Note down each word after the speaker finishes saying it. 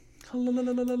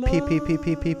Pee pee pee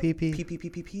pee pee pee pee. Pee pee pee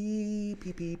pee pee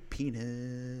pee pee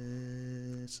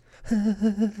penis.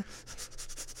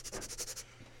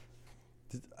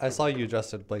 I saw you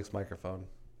adjusted Blake's microphone.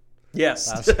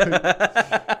 Yes.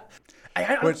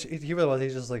 Which he really was.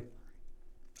 He's just like,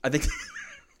 I think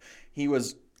he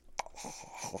was.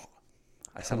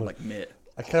 I sounded like Mitt.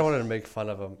 I kind of wanted to make fun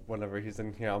of him whenever he's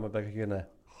in here. I'm gonna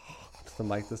to the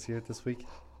mic this week.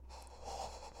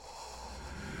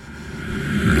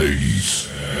 Ladies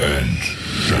and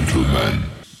gentlemen,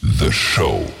 the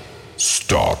show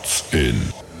starts in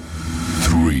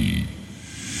 3,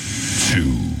 2,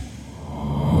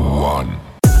 1.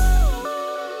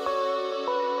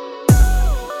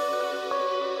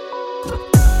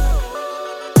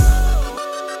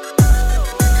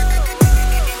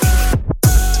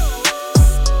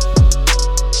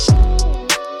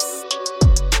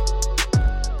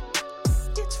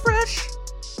 It's fresh.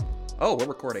 Oh, we're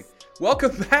recording.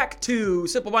 Welcome back to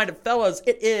Simple Minded Fellas.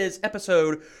 It is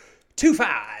episode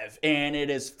 25, and it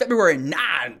is February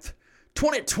 9th,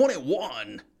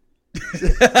 2021.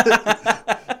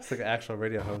 It's like an actual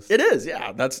radio host. It is,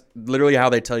 yeah. That's literally how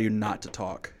they tell you not to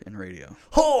talk in radio.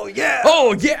 Oh yeah!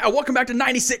 Oh, yeah. Welcome back to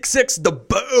 96.6 The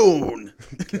Bone.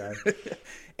 God.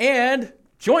 And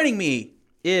joining me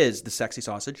is the sexy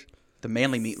sausage, the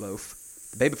manly meatloaf,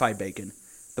 the babyfied bacon,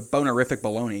 the bonerific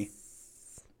bologna.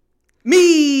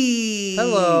 Me!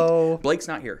 Hello. Blake's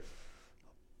not here.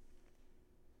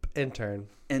 Intern.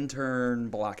 Intern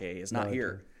Blake is not No,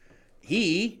 here.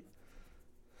 He,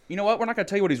 you know what? We're not going to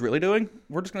tell you what he's really doing.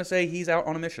 We're just going to say he's out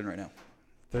on a mission right now.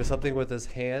 There's something with his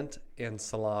hand and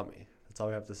salami. That's all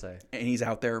we have to say. And he's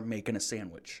out there making a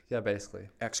sandwich. Yeah, basically.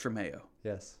 Extra mayo.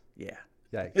 Yes. Yeah.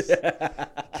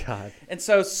 Yikes. God. And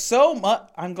so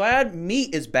much. I'm glad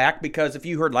meat is back because if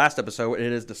you heard last episode,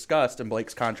 it is discussed in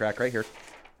Blake's contract right here.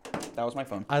 That was my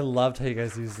phone. I loved how you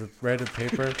guys use the random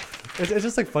paper. It's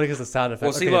just like funny because the sound effect.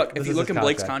 Well, see, Okay, look. this If you is look his in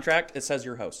Blake's contract, it says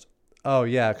your host. Oh,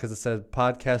 yeah, because it said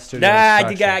podcast studio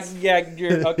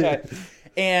instructions. Okay.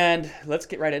 And let's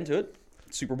get right into it.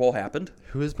 Super Bowl happened.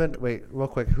 Who's been, wait, real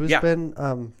quick, who's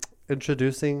been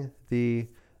introducing the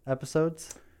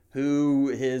episodes?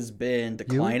 Who has been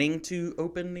declining to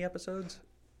open the episodes?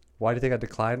 Why do you think I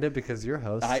declined it? Because you're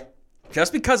host.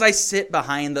 Just because I sit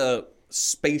behind the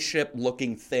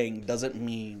spaceship-looking thing doesn't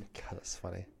mean God, that's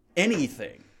funny.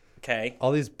 anything, okay?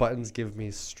 All these buttons give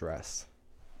me stress.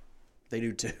 They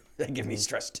do too. They give me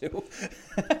stress too.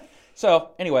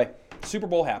 So, anyway, Super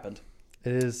Bowl happened.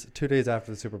 It is 2 days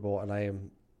after the Super Bowl, and I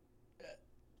am...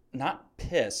 Not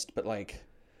pissed, but like...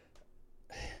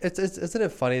 Isn't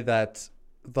it funny that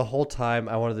the whole time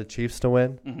I wanted the Chiefs to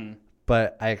win,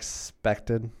 but I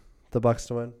expected the Bucs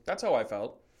to win? That's how I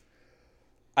felt.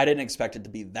 I didn't expect it to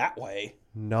be that way.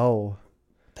 No.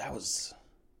 That was...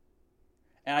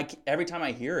 And every time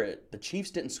I hear it, the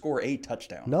Chiefs didn't score a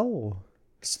touchdown. No.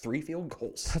 It's 3 field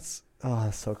goals. That's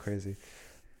so crazy.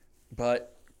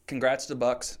 But congrats to the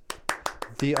Bucs.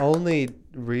 The only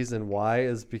reason why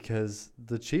is because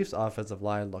the Chiefs' offensive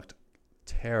line looked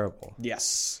terrible.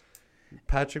 Yes.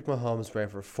 Patrick Mahomes ran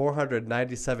for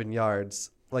 497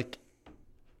 yards, like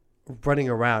running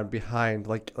around behind,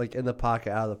 like in the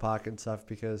pocket, out of the pocket and stuff,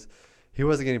 because he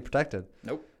wasn't getting protected.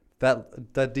 Nope.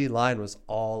 That D line was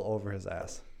all over his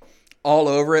ass. All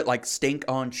over it like stink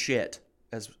on shit,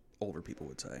 as older people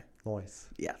would say. Nice.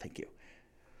 Yeah, thank you.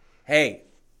 Hey,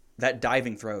 that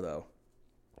diving throw though.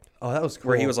 Oh, that was cool.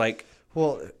 Where he was like,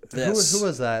 well, who this.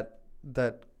 was that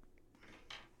the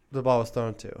ball was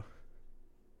thrown to?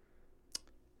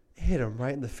 It hit him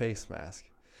right in the face mask.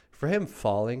 For him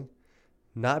falling,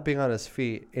 not being on his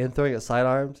feet, and throwing it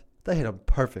sidearmed, that hit him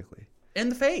perfectly. in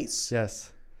the face.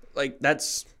 Yes. Like,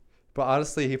 that's... But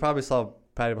honestly, he probably saw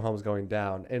Patty Mahomes going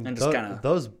down. And just kinda...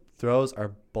 those throws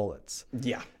are bullets.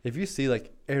 Yeah. If you see,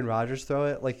 like, Aaron Rodgers throw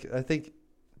it, like, I think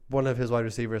one of his wide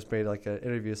receivers made, like, an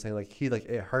interview saying, like,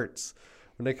 it hurts.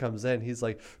 When it comes in, he's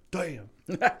like, damn.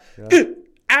 You know?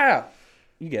 Ah!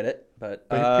 You get it. But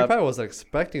he probably wasn't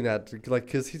expecting that, like,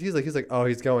 because he's like, oh,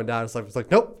 he's going down. It's like,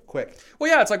 nope, quick.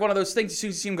 Well, yeah, it's like one of those things.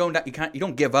 You see him going down, you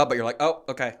don't give up, but you're like, oh,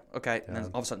 okay, and then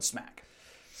all of a sudden, smack.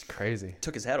 It's crazy.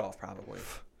 Took his head off, probably.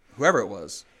 Whoever it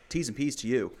was. T's and P's to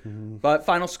you. Mm-hmm. But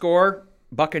final score: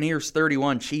 Buccaneers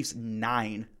 31, Chiefs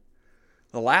 9.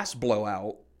 The last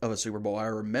blowout of a Super Bowl I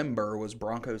remember was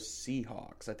Broncos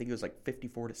Seahawks. I think it was like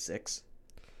 54-6.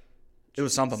 It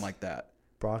was something like that.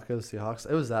 Broncos Seahawks.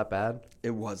 It was that bad.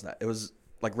 It was that. It was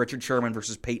like Richard Sherman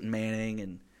versus Peyton Manning,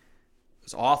 and it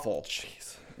was awful.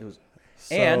 Jeez. It was.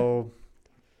 So, and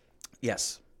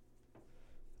yes,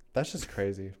 that's just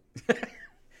crazy.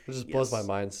 It just blows my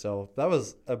mind still. That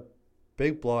was a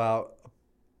big blowout,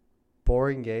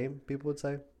 boring game, people would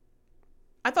say.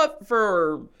 I thought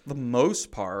for the most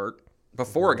part,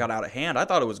 before it got out of hand, I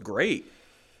thought it was great.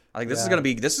 I think this is gonna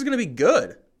be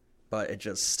good, but it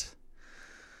just.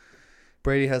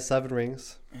 Brady has 7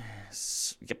 rings.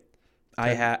 Yep. I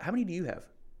have. How many do you have?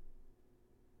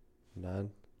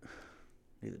 None.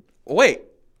 Wait,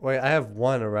 I have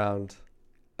 1 around.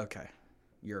 Okay,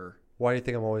 Why do you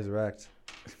think I'm always wrecked?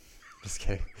 Just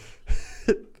kidding.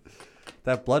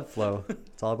 That blood flow.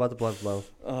 It's all about the blood flow.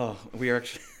 Oh, we are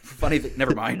actually funny.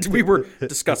 Never mind. We were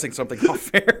discussing something off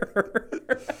air.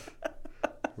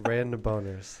 Random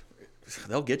boners.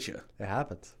 They'll get you It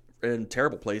happens. in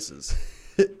terrible places.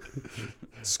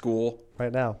 School.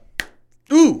 Right now.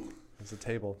 Ooh, There's a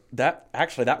table. that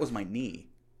was my knee.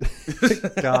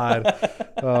 God.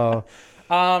 Oh.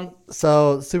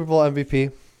 So Super Bowl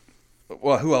MVP.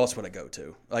 Well, who else would it go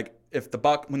to? Like if the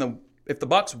Bucks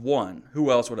won,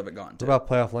 who else would have it gone to? What about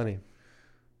playoff Lenny?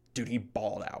 Dude, he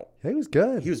balled out. Yeah, he was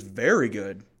good. He was very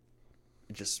good.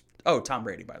 Tom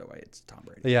Brady, by the way. It's Tom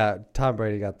Brady. Yeah, Tom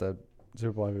Brady got the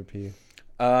Super Bowl MVP.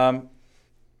 I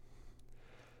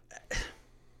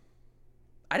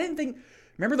didn't think.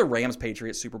 Remember the Rams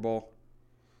Patriots Super Bowl?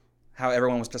 How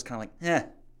everyone was just kind of like,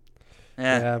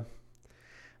 Yeah.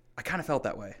 I kind of felt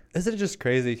that way. Isn't it just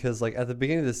crazy? Because like at the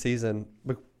beginning of the season,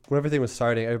 when everything was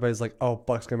starting, everybody's like, "Oh,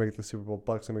 Bucks gonna make the Super Bowl.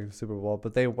 Bucks gonna make the Super Bowl."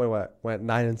 But they went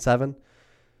 9-7.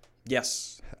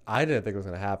 Yes. I didn't think it was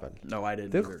gonna happen. No, I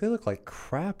didn't. They look like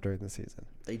crap during the season.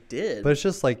 They did. But it's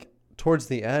just like towards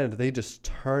the end, they just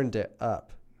turned it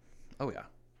up. Oh yeah.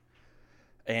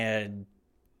 And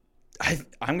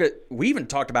we even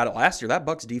talked about it last year. That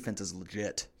Bucks defense is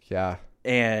legit. Yeah.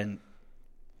 And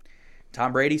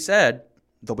Tom Brady said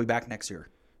they'll be back next year.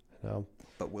 No.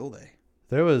 But will they?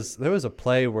 There was a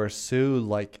play where Sue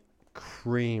like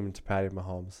creamed Patty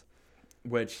Mahomes.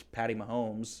 Which Patty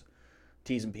Mahomes,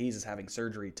 T's and P's, is having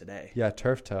surgery today. Yeah,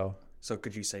 turf toe. So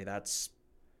could you say that's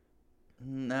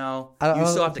no? I You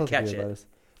still have to don't think catch he it. does.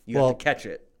 You Well, have to catch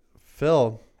it.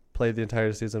 Phil played the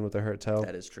entire season with a hurt toe.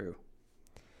 That is true.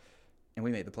 And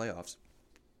we made the playoffs.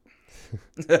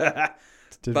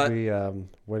 Did we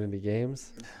win any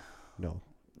games? No.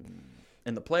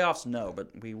 In the playoffs, no, but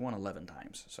we won 11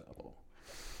 times. So,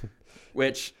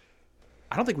 which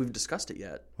I don't think we've discussed it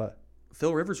yet. What?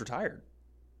 Phil Rivers retired.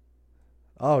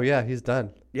 Oh yeah, he's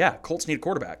done. Yeah, Colts need a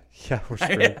quarterback. Yeah, we're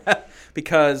screwed.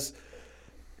 Because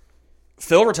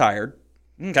Phil retired.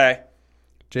 Okay.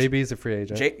 JB's a free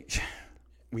agent.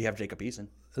 We have Jacob Eason.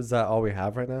 Is that all we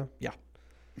have right now? Yeah.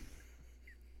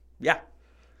 Yeah.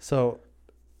 So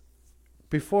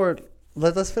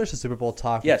let's finish the Super Bowl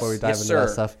talk Yes, before we dive yes, into that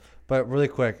sir. stuff. But really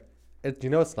quick, you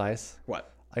know what's nice?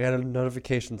 What? I got a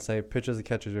notification saying pitchers and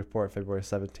catchers report February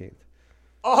 17th.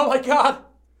 Oh my God.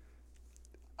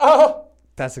 Oh,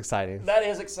 That's exciting. that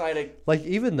is exciting. Like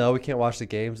even though we can't watch the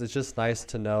games, it's just nice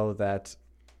to know that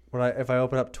if I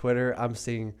open up Twitter, I'm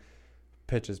seeing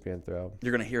pitches being thrown.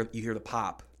 You're gonna hear the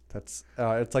pop. That's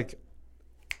it's like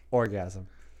orgasm.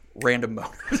 Random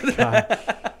moment.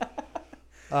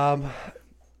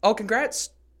 Oh,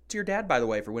 congrats to your dad, by the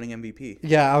way, for winning MVP.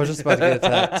 Yeah, I was just about to get into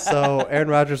that. So Aaron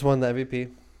Rodgers won the MVP.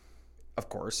 Of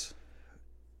course.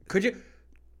 Could you?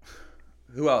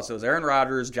 Who else? It was Aaron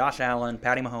Rodgers, Josh Allen,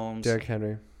 Patty Mahomes, Derrick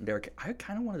Henry. I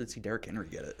kind of wanted to see Derrick Henry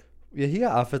get it. Yeah, he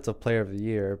got Offensive Player of the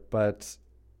Year, but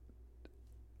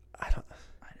I don't.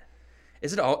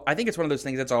 Is it all? I think it's one of those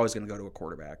things that's always going to go to a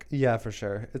quarterback. Yeah, for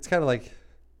sure. It's kind of like,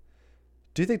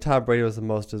 do you think Tom Brady was the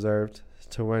most deserved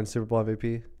to win Super Bowl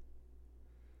MVP?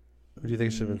 Or do you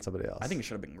think it should have been somebody else? I think it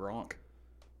should have been Gronk.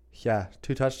 Yeah,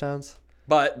 2 touchdowns.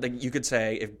 But you could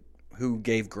say who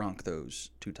gave Gronk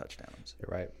those 2 touchdowns.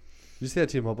 You're right. Did you see that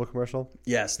T-Mobile commercial?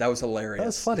 Yes, that was hilarious. That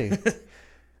was funny.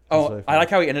 Oh, really I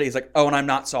like how he ended it. He's like, "Oh, and I'm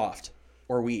not soft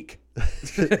or weak."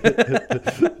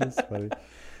 That's funny.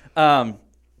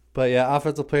 But yeah,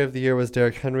 Offensive Player of the Year was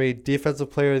Derrick Henry. Defensive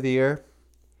Player of the Year,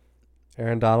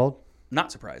 Aaron Donald.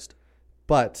 Not surprised.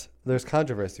 But there's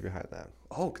controversy behind that.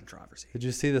 Oh, controversy. Did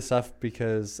you see the stuff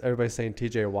because everybody's saying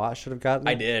T.J. Watt should have gotten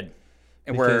it? I did.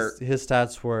 And because his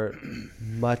stats were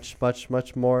much, much,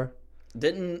 much more.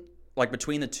 Didn't, like,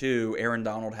 between the two, Aaron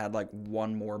Donald had, like,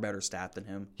 one more better stat than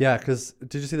him. Yeah, because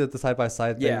did you see that the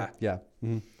side-by-side thing? Yeah. Yeah.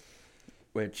 Mm-hmm.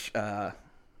 Which, we'll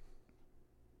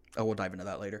dive into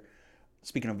that later.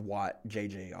 Speaking of Watt,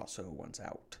 JJ also wants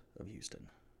out of Houston.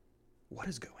 What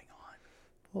is going on?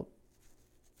 Well,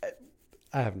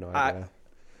 I have no idea.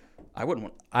 I wouldn't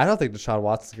want... I don't think Deshaun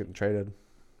Watson's getting traded.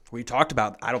 We talked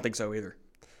about... I don't think so either.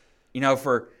 You know,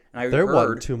 They're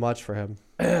wanting too much for him.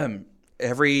 I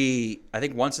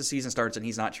think once the season starts and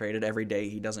he's not traded, every day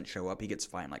he doesn't show up, he gets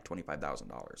fined like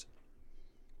 $25,000.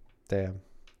 Damn.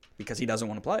 because he doesn't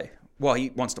want to play. Well, he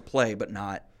wants to play, but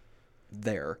not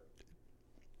there.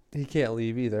 He can't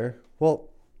leave either. Well,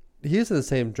 he's in the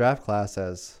same draft class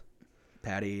as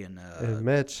Patty and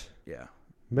Mitch. yeah.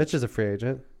 Mitch is a free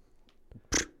agent.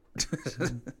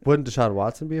 Wouldn't Deshaun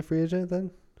Watson be a free agent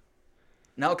then?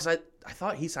 No, because I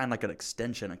thought he signed like an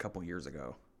extension a couple years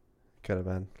ago. Could have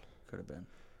been. Could have been.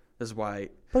 This is why.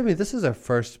 But I mean, this is our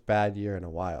first bad year in a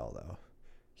while, though.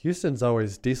 Houston's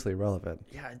always decently relevant.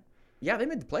 Yeah, they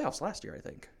made the playoffs last year, I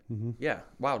think. Mm-hmm. Yeah,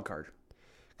 wild card.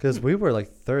 Because we were like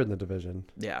third in the division.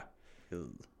 Yeah.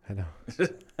 I know.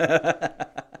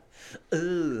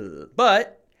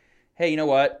 But, hey, you know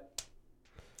what?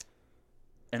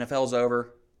 NFL's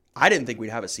over. I didn't think we'd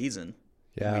have a season.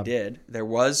 Yeah. We did. There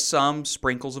was some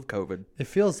sprinkles of COVID. It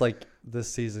feels like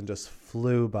this season just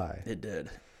flew by. It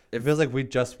did. It feels like we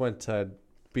just went to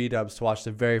B-Dubs to watch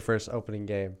the very first opening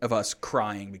game. Of us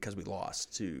crying because we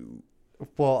lost to...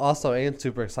 Well, also, and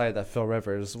super excited that Phil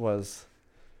Rivers was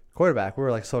quarterback. We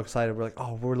were like so excited. We're like,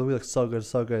 oh, we look so good,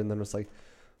 so good. And then it's like,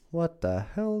 what the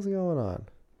hell is going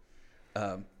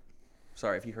on?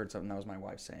 Sorry, if you heard something, that was my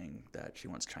wife saying that she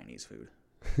wants Chinese food.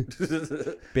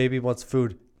 Baby wants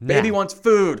food now. Baby wants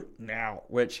food now.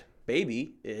 Which,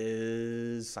 baby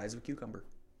is size of a cucumber.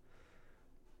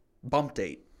 Bump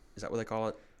date. Is that what they call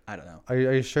it? I don't know. Are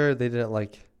you sure they didn't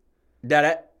like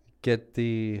get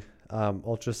the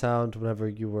ultrasound whenever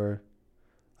you were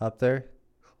up there?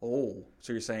 Oh,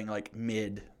 so you're saying like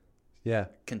mid Yeah.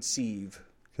 conceive.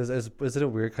 Because isn't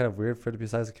it kind of weird for it to be the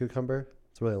size of a cucumber?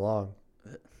 It's really long.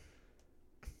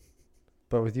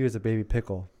 But with you as a baby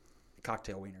pickle.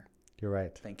 Cocktail wiener. You're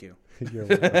right. Thank you. You're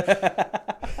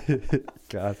right.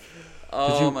 God.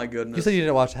 My goodness. You said you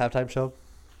didn't watch the halftime show?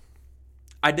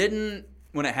 I didn't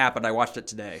when it happened. I watched it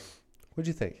today. What'd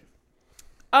you think?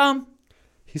 I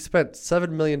He spent $7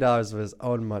 million of his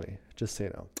own money, just so you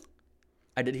know.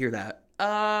 did hear that.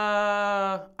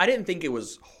 I didn't think it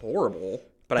was horrible,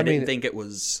 but I didn't think it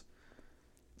was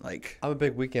like... I'm a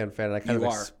big Weeknd fan, and I kind of You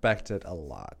are. expected a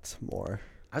lot more.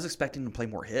 I was expecting him to play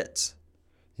more hits.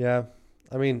 Yeah.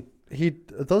 I mean,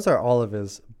 those are all of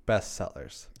his best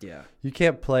sellers. Yeah. You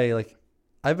can't play, like...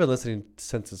 I've been listening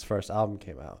since his first album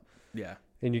came out. Yeah.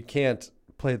 And you can't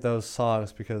play those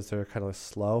songs because they're kind of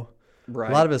slow.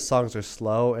 Right. A lot of his songs are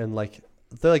slow and like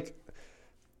they're like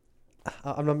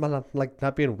I'm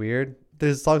not being weird.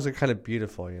 His songs are kind of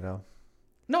beautiful, you know.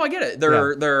 No, I get it.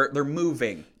 They're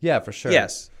moving. Yeah, for sure.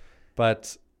 Yes.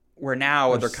 But Where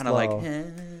now they're kind of like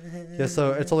yeah,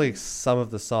 so it's only some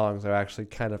of the songs are actually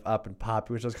kind of up and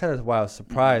poppy, which was kind of why I was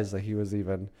surprised that he was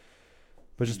even,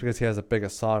 but just because he has the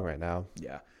biggest song right now.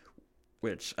 Yeah.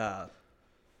 Which you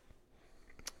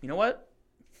know what?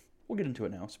 We'll get into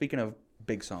it now. Speaking of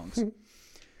big songs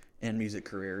and music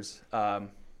careers, I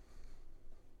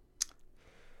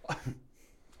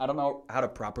don't know how to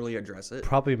properly address it.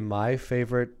 Probably my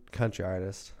favorite country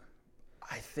artist.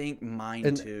 I think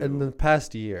mine too. In the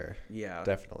past year. Yeah.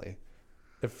 Definitely.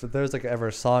 If there's like ever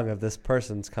a song of this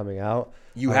person's coming out,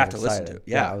 You I'm have to excited. listen to it.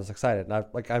 Yeah. I was excited. And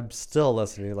I'm still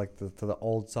listening like to the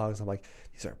old songs. I'm like,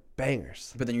 these are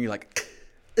bangers. But then you're like,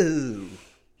 ooh.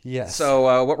 Yes.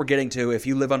 So what we're getting to, if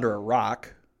you live under a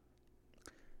rock,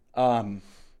 Morgan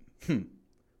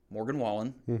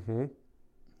Wallen, mm-hmm.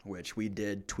 which we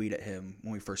did tweet at him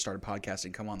when we first started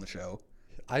podcasting, come on the show.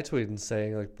 I tweeted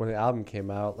saying, like, when the album came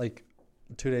out, like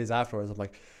 2 days afterwards,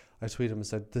 I tweeted him and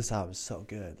said, this album's so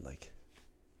good. Like,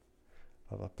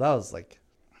 that was like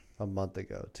a month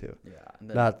ago too. Yeah.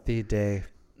 And then, Not the day.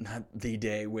 not the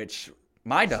day which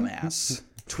my dumbass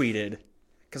tweeted,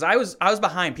 because I was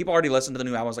behind. People already listened to the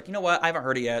new album. I was like, you know what? I haven't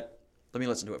heard it yet. Let me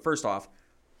listen to it. First off,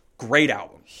 great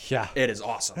album. Yeah. It is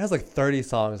awesome. It has like 30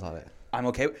 songs on it. I'm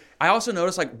okay. I also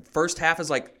noticed like first half is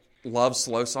like love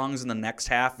slow songs, and the next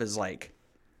half is like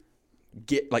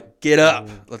get up,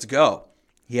 let's go.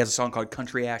 He has a song called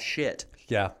Country Ass Shit.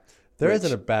 Yeah. There Which-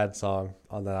 not a bad song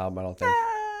on that album, I don't think.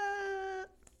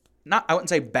 I wouldn't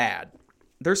say bad.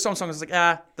 There's some songs like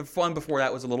the one before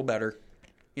that was a little better.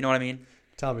 You know what I mean?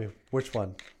 Tell me, which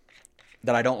one?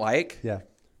 That I don't like. Yeah.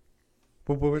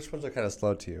 But which ones are kind of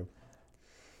slow to you?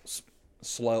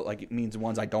 Slow, like it means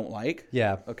ones I don't like.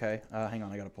 Yeah. Okay, hang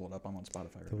on, I gotta pull it up. I'm on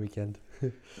Spotify. The Right Weeknd.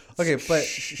 Okay, but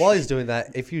while he's doing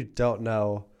that, if you don't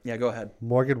know, Yeah, go ahead.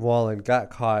 Morgan Wallen got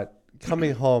caught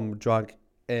coming home drunk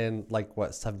in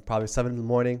probably 7 in the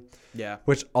morning, Yeah.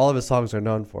 which all of his songs are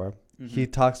known for. Mm-hmm. He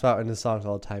talks about in his songs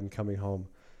all the time coming home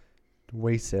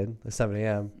wasted at 7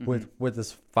 a.m. with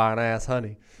this fine ass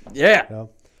honey. Yeah. You know?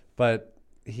 But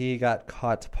he got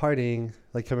caught partying,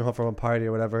 like coming home from a party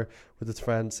or whatever with his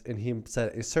friends, and he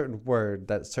said a certain word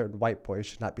that certain white boys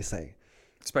should not be saying.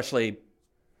 Especially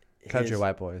Country his-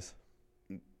 white boys.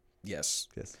 Yes.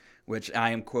 Yes. Which I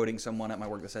am quoting someone at my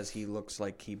work that says he looks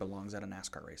like he belongs at a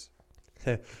NASCAR race.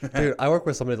 Dude, I work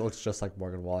with somebody that looks just like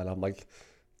Morgan Wallen. I'm like,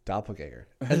 doppelganger.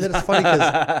 And then it's funny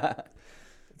because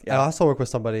I also work with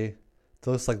somebody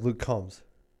that looks like Luke Combs.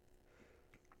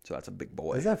 So that's a big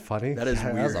boy. Is that funny? That is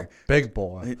weird. That's a big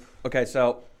boy. Okay.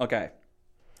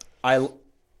 I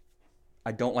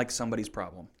don't like somebody's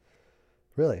problem.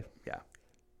 Really? Yeah.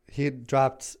 He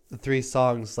dropped 3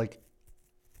 songs like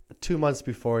 2 months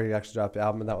before he actually dropped the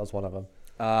album, and that was one of them.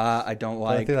 I don't But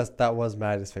I like. think that was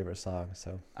Maddie's favorite song.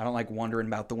 So I don't like Wondering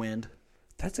About the Wind.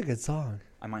 that's a good song.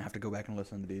 I might have to go back and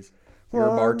listen to these. You're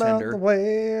a bartender.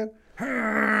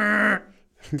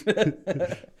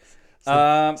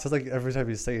 Sounds like every time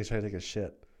you sing, he's trying to take a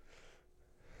shit.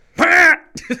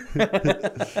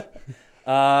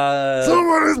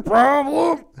 Somebody's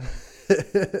problem.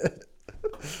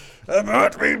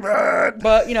 About me bad.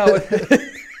 But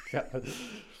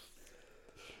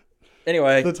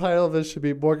anyway, The title of this should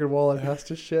be Morgan Wallen Has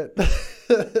to Shit.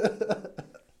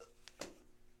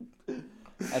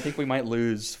 I think we might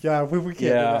lose. Yeah, we can't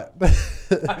Yeah. do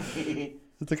that. I mean,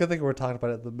 It's a good thing we're talking about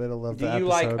it in the middle of do the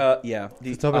you episode. like? Yeah.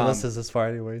 Nobody listens this far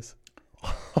anyways.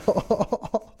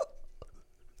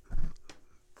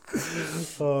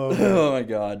 Oh my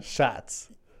God. Shots.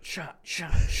 Shot.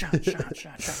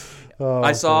 Oh,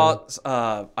 I saw.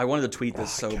 I wanted to tweet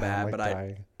this so God, bad, I'm but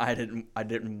dying. I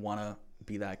didn't want to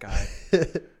be that guy.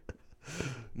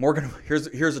 Morgan, here's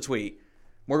a tweet.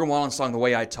 Morgan Wallen's song "The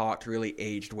Way I Talked" really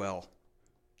aged well.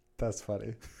 That's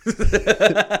funny.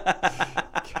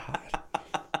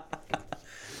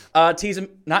 Not T's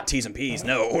and P's,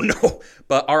 no.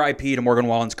 But R.I.P. to Morgan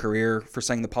Wallen's career for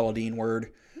saying the Paula Deen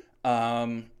word.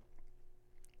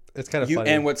 It's kind of funny.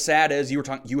 And what's sad is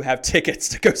you have tickets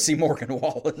to go see Morgan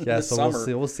Wallen this so summer.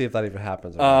 we'll see if that even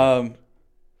happens. Or not.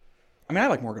 I mean, I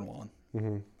like Morgan Wallen.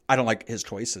 Mm-hmm. I don't like his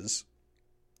choices.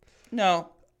 No.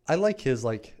 I like his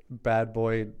like bad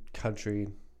boy country.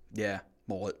 Yeah,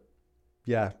 mullet.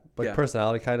 Yeah, like Yeah.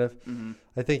 personality kind of. Mm-hmm.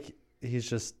 I think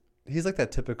he's like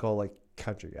that typical like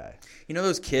country guy. You know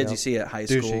those kids you see at high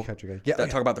school Douchey country guy. Yeah. that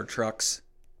talk about their trucks?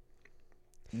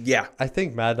 Yeah. I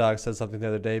think Mad Dog said something the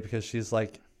other day because she's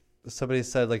like, somebody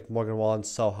said like Morgan Wallen's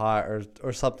so hot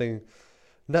or something.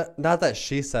 Not that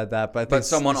she said that, but I think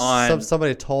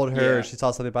somebody told her Yeah. she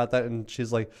saw something about that, and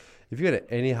she's like, if you go to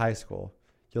any high school,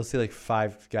 you'll see like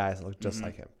 5 guys that look just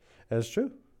like him, and it's true.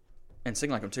 And sing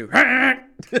like him too. I'm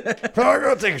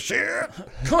gonna take a shit.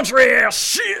 Country ass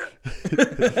shit.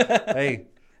 Hey,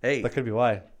 Hey, that could be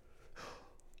why.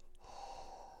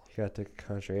 You gotta take a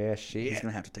country ass shit. he's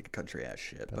gonna have to take a country ass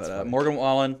shit. That's But funny. Morgan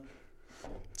Wallen,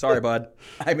 sorry, bud.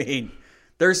 I mean,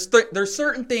 there's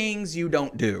certain things you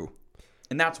don't do,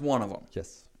 and that's one of them.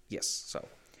 Yes. Yes. So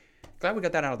glad we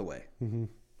got that out of the way.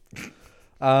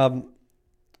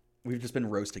 We've just been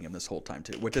roasting him this whole time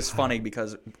too, which is funny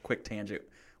because quick tangent.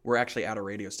 We're actually at a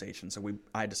radio station, so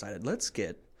I decided let's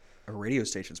get a radio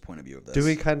station's point of view of this. Do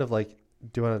we kind of like?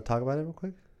 Do you want to talk about it real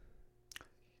quick?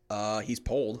 He's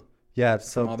polled Yeah. from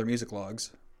So other music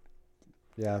logs.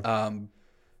 yeah.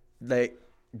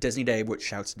 Disney Dave, which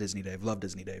shouts Disney Dave, love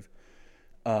Disney Dave.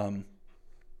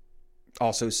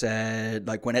 Also said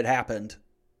like when it happened,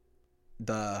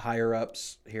 the higher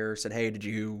ups here said, "Hey, did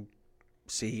you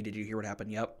hear what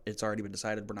happened?" Yep, it's already been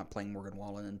decided. We're not playing Morgan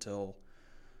Wallen until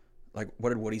like what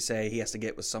did Woody say? He has to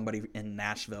get with somebody in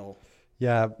Nashville,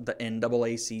 Yeah. the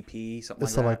NAACP,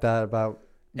 something Like that about.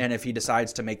 And if he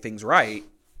decides to make things right,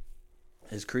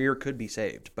 his career could be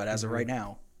saved. But as of right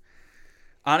now,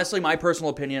 honestly, my personal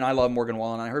opinion, I love Morgan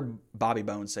Wallen. I heard Bobby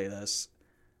Bones say this.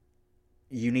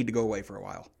 You need to go away for a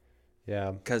while.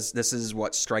 Yeah. Because this is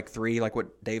what, strike 3, like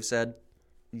what Dave said?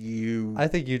 I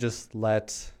think you just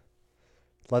let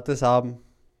this album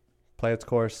play its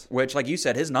course. Which, like you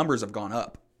said, his numbers have gone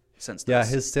up since this. Yeah,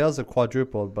 his sales have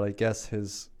quadrupled, but I guess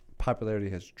his popularity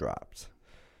has dropped.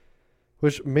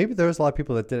 Which maybe there's a lot of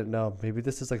people that didn't know. Maybe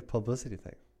this is like a publicity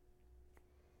thing.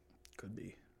 Could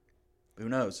be. Who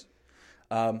knows?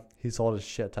 He sold a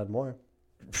shit ton more.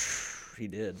 He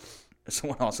did.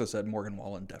 Someone also said Morgan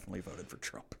Wallen definitely voted for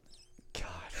Trump.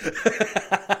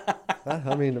 God.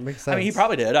 I mean, it makes sense. I mean, he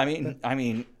probably did. I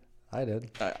mean, I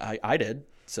did. I did.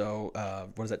 So,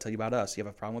 what does that tell you about us? You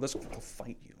have a problem with us? We'll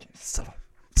fight you.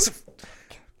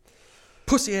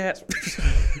 Pussy ass.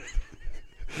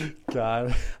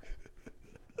 God.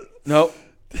 Nope.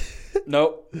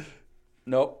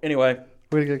 Anyway,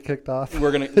 We're going to get kicked off.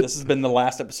 this has been the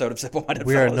last episode of Simple Minded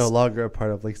We are Fellas. no longer a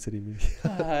part of Lake City Media.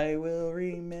 I will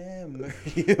remember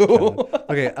you.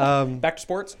 Okay. Back to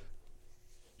sports?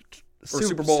 Or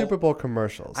Super Bowl? Super Bowl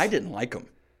commercials. I didn't like them.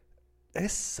 It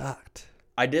sucked.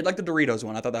 I did like the Doritos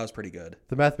one. I thought that was pretty good.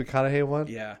 The Matthew McConaughey one?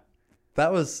 Yeah.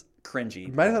 That was Cringy.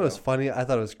 You might have thought it was funny. I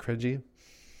thought it was cringy.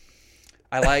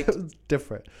 I liked It was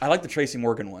different. I like the Tracy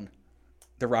Morgan one.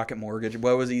 The Rocket Mortgage.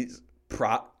 What was he?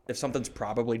 If something's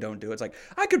probably, don't do it. It's like,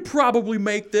 I could probably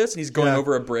make this. And he's going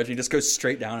over a bridge. And he just goes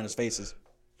straight down in his faces.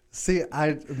 See,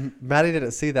 Maddie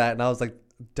didn't see that, and I was like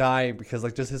dying because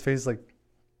like just his face, like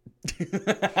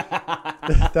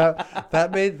that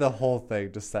made the whole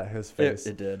thing just that his face.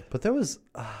 It did. But there was,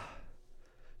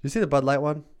 you see the Bud Light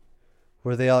one,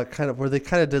 where they kind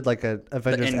of did like a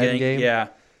Avengers Endgame. Yeah.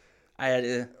 I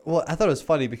had. Well, I thought it was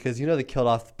funny because they killed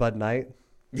off Bud Knight.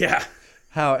 Yeah.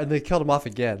 And they killed him off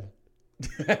again.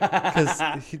 Because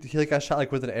he like got shot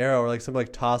like with an arrow or like somebody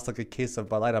like tossed like a case of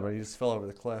Bud Light on him and he just fell over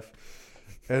the cliff.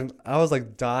 And I was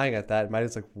like dying at that. And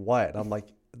Maddie's like, what? And I'm like,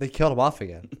 they killed him off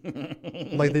again.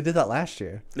 I'm like, they did that last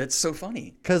year. That's so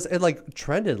funny. Because it like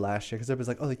trended last year because everybody's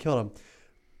like, oh, they killed him.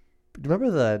 Do you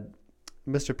remember the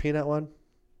Mr. Peanut one?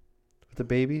 With the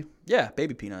baby? Yeah,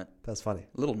 Baby Peanut. That's funny.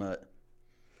 Little Nut.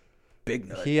 Big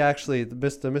Nut. He actually, the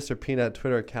Mr. Peanut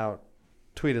Twitter account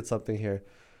tweeted something here.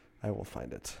 I will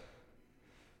find it.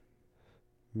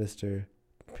 Mr.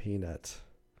 Peanut.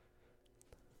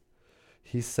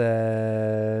 He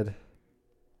said,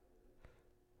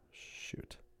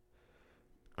 shoot.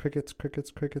 Crickets.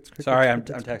 Sorry, I'm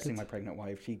texting my pregnant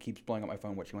wife. She keeps blowing up my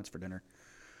phone what she wants for dinner.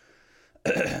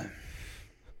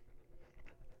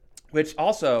 Which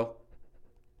also,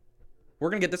 we're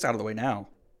going to get this out of the way now.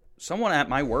 Someone at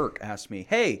my work asked me,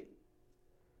 hey,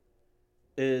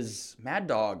 is Mad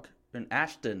Dog and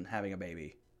Ashton having a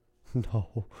baby?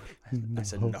 No. I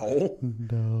said, no.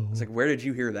 No. I was like, where did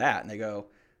you hear that? And they go,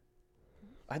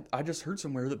 I just heard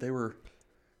somewhere that they were.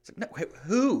 It's like, no, wait,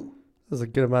 who? There's a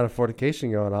good amount of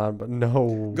fornication going on, but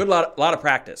no. Good lot of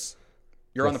practice.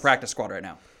 You're on the practice squad right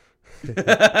now.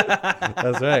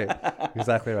 That's right.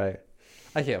 Exactly right.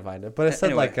 I can't find it, but it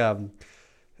said Anyway.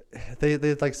 like they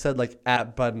like said like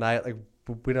at Bud Knight, like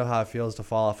we know how it feels to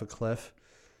fall off a cliff.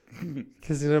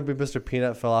 Because Mr.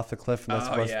 Peanut fell off the cliff and that's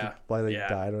supposed to be why they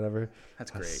died or whatever.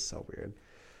 That's great. So weird.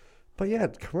 But yeah,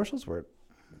 commercials were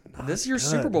This year's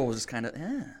good. Super Bowl was just kind of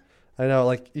I know,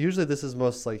 like usually this is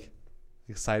most like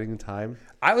exciting time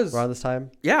around this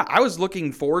time. Yeah, I was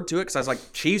looking forward to it because I was like,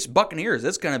 Chiefs, Buccaneers,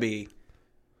 it's going to be.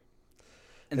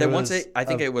 And then I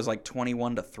think it was like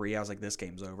 21-3. I was like, this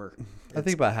game's over. I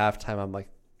think about halftime, I'm like,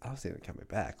 I was even coming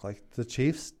back. Like the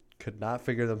Chiefs could not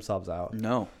figure themselves out.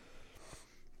 No.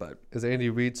 But is Andy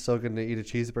Reid still going to eat a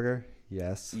cheeseburger?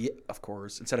 Yes. Yeah, of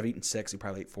course. Instead of eating 6, he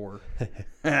probably ate 4.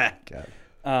 God.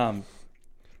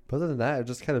 But But other than that, it was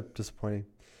just kind of disappointing.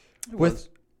 was.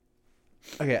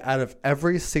 Okay, out of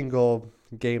every single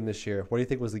game this year, what do you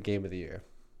think was the game of the year?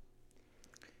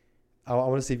 I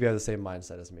want to see if you have the same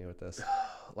mindset as me with this.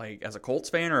 Like as a Colts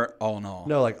fan or all in all?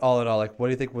 No, like all in all, like what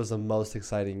do you think was the most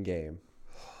exciting game?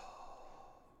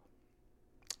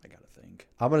 I got to think.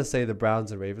 I'm going to say the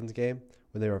Browns and Ravens game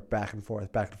when they were back and forth.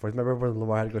 Remember when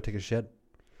Lamar had to go take a shit?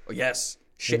 Oh, yes.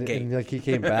 Shit game. And like he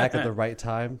came back at the right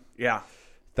time. Yeah.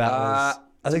 That was.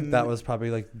 I think that was probably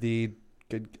like the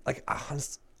good. Like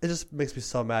honestly, it just makes me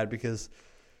so mad because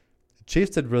the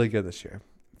Chiefs did really good this year.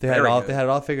 They had it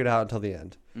all figured out until the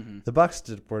end. Mm-hmm. The Bucks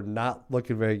were not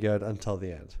looking very good until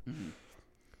the end. Mm-hmm.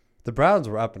 The Browns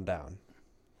were up and down.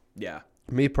 Yeah.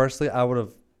 Me personally,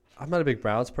 I'm not a big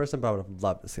Browns person, but I would have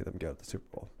loved to see them go to the Super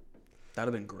Bowl. That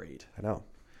would have been great. I know.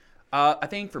 I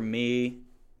think for me,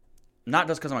 not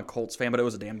just because I'm a Colts fan, but it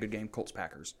was a damn good game.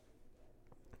 Colts-Packers.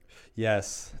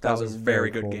 Yes, That was a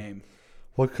very good cool. game.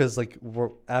 Well, because like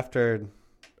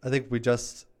I think we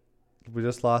just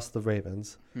lost the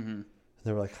Ravens. Mm-hmm. And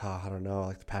they were like, I don't know,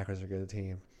 like the Packers are a good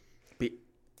team.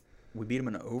 We beat them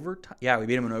in overtime. Yeah, we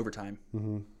beat them in overtime.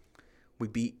 Mm-hmm. We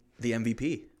beat the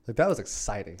MVP. Like that was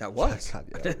exciting. That was. God,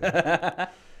 yeah.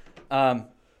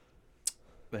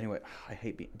 But anyway,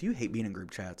 do you hate being in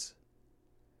group chats?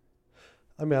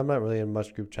 I mean, I'm not really in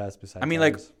much group chats besides. I mean,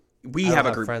 ours. like we I don't have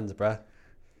a group. friends, bruh.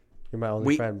 You're my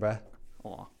only friend, bruh.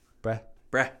 Aw.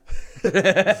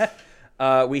 Bruh.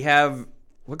 We have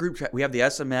what group chat? We have the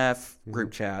SMF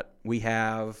group chat. We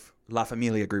have La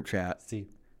Familia group chat. See.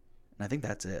 And I think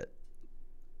that's it.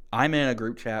 I'm in a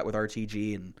group chat with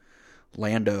RTG and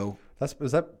Lando.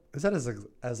 Is that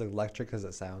as electric as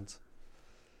it sounds?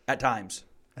 At times.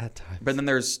 At times. But then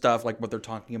there's stuff like what they're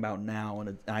talking about now,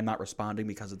 and I'm not responding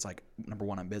because it's like, number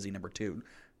one, I'm busy. Number two,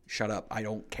 shut up. I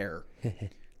don't care.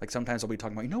 Like sometimes I'll be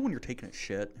talking about, when you're taking a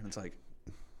shit, and it's like,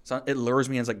 it lures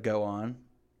me and it's like, go on,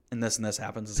 and this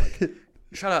happens. It's like,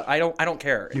 shut up. I don't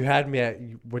care. You had me at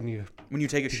when you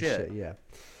take a shit. Yeah.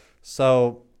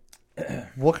 So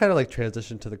we'll kind of like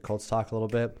transition to the Colts talk a little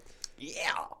bit.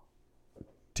 Yeah.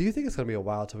 Do you think it's gonna be a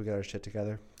while till we get our shit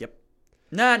together? Yep.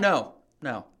 No.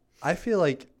 I feel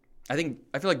like I feel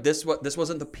like this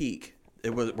wasn't the peak. It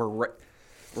was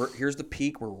here's the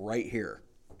peak. We're right here.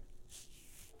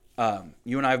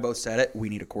 You and I have both said it. We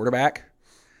need a quarterback.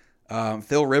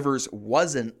 Phil Rivers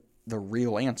wasn't the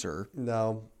real answer.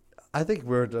 no. I think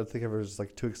everyone's just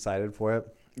like too excited for it.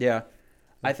 Yeah,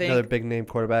 I think Another big name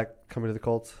quarterback coming to the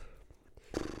Colts.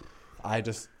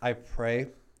 I pray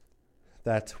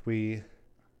that we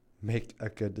make a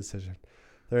good decision.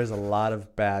 There's a lot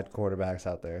of bad quarterbacks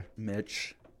out there.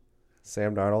 Mitch.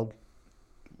 Sam Darnold.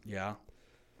 Yeah.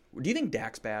 Do you think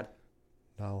Dak's bad?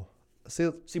 No. See,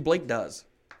 See, Blake does,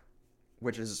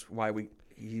 which is why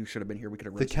you should have been here. We could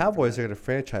have. the Cowboys are going to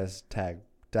franchise tag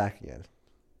Dak again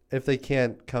if they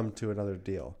can't come to another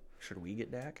deal. Should we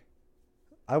get Dak?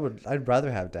 I'd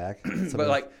rather have Dak.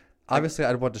 But obviously,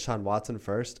 I'd want Deshaun Watson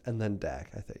first and then Dak,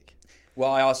 I think.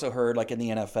 Well, I also heard in the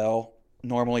NFL,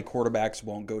 normally quarterbacks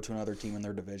won't go to another team in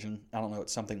their division. I don't know.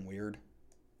 It's something weird.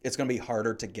 It's going to be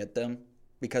harder to get them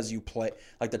because you play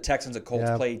the Texans and Colts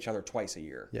play each other twice a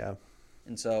year. Yeah.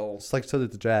 And so It's like so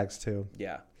did the Jags too.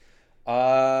 yeah.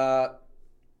 I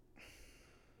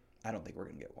don't think we're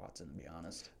going to get Watson, to be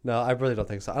honest. No, I really don't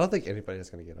think so. I don't think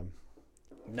anybody's going to get him.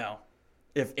 No.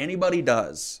 If anybody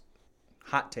does,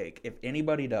 hot take, if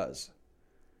anybody does,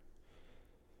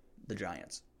 the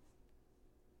Giants.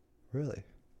 Really?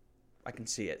 I can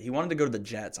see it. He wanted to go to the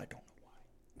Jets. I don't know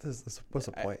why. What's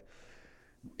the point?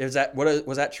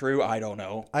 Was that true? I don't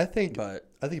know. I think But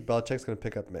Belichick's going to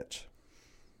pick up Mitch.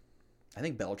 I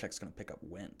think Belichick's going to pick up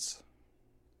Wentz.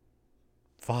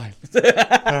 Fine. All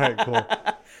right, cool.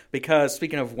 Because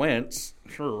speaking of Wentz,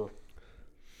 sure.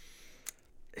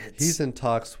 He's in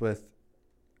talks with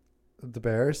the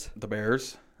Bears. The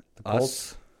Bears. The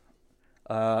Colts.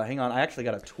 Us. Hang on. I actually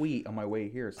got a tweet on my way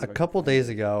here. A couple days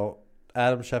ago,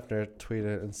 Adam Schefter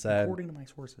tweeted and said, according to my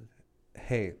sources.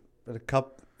 hey,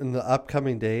 in the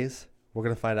upcoming days, we're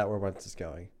going to find out where Wentz is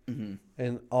going. Mm-hmm.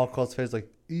 And all Colts fans like,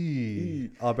 ee.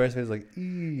 All Bears fans like,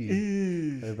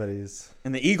 ee. Everybody's...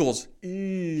 And the Eagles.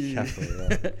 Careful,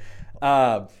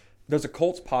 yeah. There's a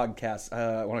Colts podcast.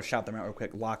 I want to shout them out real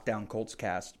quick. Lockdown Colts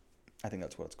Cast. I think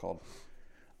that's what it's called.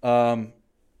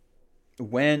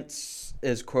 Wentz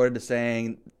is quoted as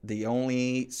saying the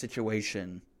only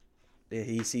situation that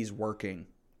he sees working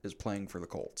is playing for the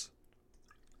Colts.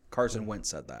 Carson Wentz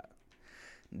said that.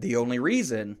 The only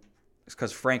reason is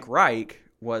because Frank Reich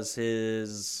was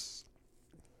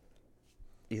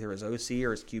either his OC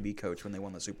or his QB coach when they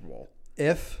won the Super Bowl.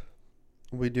 If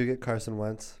we do get Carson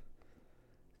Wentz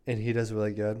and he does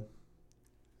really good,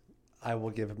 I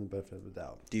will give him the benefit of the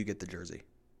doubt. Do you get the jersey?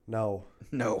 No.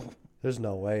 No. There's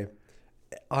no way.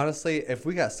 Honestly, if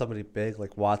we got somebody big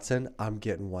like Watson, I'm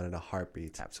getting one in a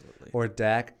heartbeat. Absolutely. Or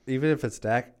Dak. Even if it's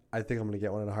Dak, I think I'm going to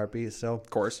get one in a heartbeat. So, Of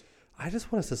course. I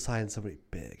just want us to sign somebody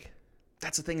big.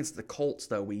 That's the thing. It's the Colts,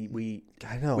 though.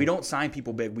 I know. We don't sign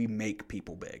people big. We make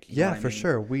people big. You know Yeah, what I for mean?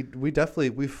 sure. We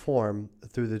definitely form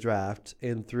through the draft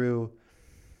and through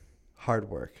hard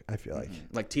work, I feel like.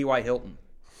 Like T.Y. Hilton.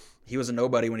 He was a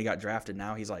nobody when he got drafted.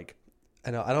 Now he's like... I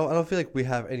know. I don't feel like we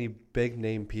have any big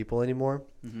name people anymore.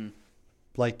 Mm-hmm.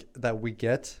 Like that we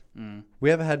get. We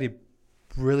haven't had any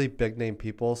really big name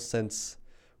people since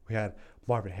we had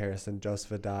Marvin Harrison,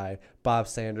 Joseph Adai, Bob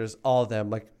Sanders, all of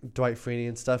them, like Dwight Freeney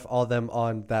and stuff, all of them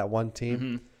on that one team.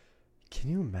 Mm-hmm. Can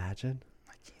you imagine?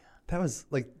 I can't. That was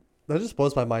like, that just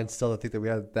blows my mind still to think that we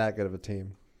had that good of a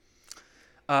team.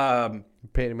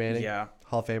 Peyton Manning, Yeah.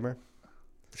 Hall of Famer.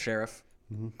 Sheriff.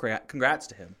 Mm-hmm. Congrats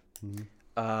to him.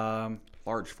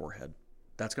 Large forehead.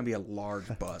 That's going to be a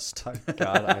large bust.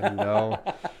 God, I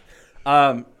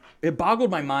know. It boggled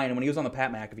my mind when he was on the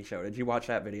Pat McAfee show. Did you watch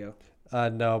that video?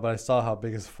 No, but I saw how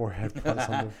big his forehead was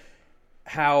on the...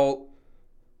 How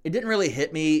it didn't really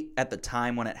hit me at the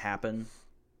time when it happened.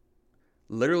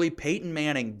 Literally, Peyton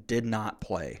Manning did not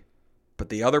play, but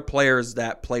the other players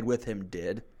that played with him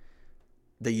did.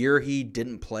 The year he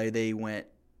didn't play, they went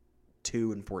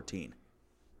 2-14.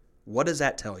 What does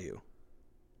that tell you?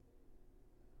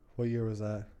 What year was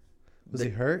that? Was he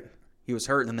hurt? He was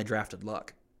hurt, and then they drafted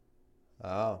Luck.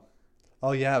 Oh,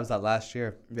 yeah, it was that last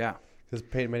year. Yeah. Because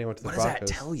Peyton Manning went to the What Broncos. does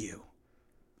that tell you?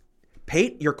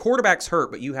 Your quarterback's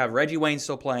hurt, but you have Reggie Wayne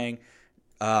still playing.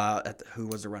 Who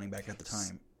was the running back at the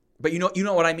time? But you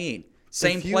know what I mean.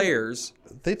 Same players.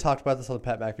 They talked about this on the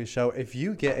Pat McAfee show. If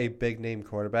you get a big name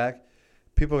quarterback,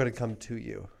 people are going to come to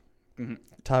you. Mm-hmm.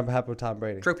 Tom happened with Tom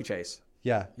Brady. Trophy chase.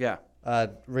 Yeah. Yeah.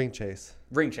 Ring chase.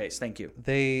 Ring chase. Thank you.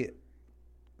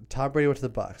 Tom Brady went to the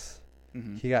Bucs.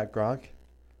 Mm-hmm. He got Gronk,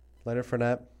 Leonard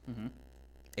Fournette. Mm-hmm.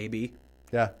 AB.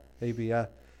 Yeah. AB, yeah.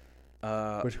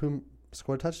 Who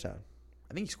scored a touchdown?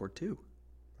 I think he scored 2.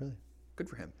 Really? Good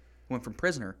for him. Went from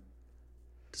prisoner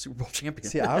to Super Bowl champion.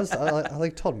 See, I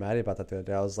told Maddie about that the other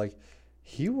day. I was like,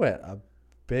 he went a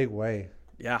big way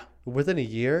Yeah. within a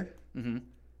year. Mm-hmm.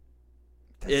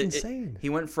 That's insane. He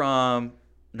went from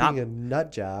not being a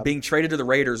nut job, being traded to the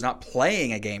Raiders, not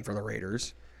playing a game for the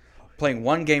Raiders, playing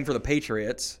one game for the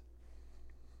Patriots.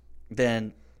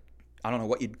 Then I don't know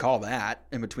what you'd call that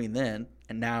in between then,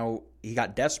 and now he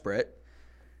got desperate.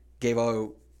 Gave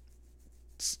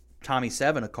Tommy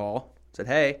 7 a call. Said,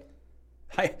 "Hey,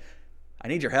 I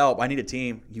need your help. I need a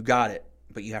team. You got it,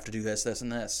 but you have to do this, this,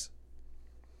 and this."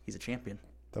 He's a champion.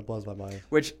 that blows my mind.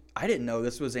 Which I didn't know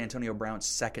this was Antonio Brown's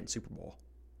second Super Bowl.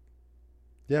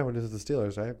 Yeah, when it was the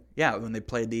Steelers, right? Yeah, when they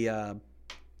played the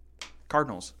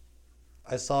Cardinals.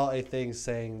 I saw a thing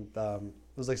saying it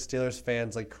was like Steelers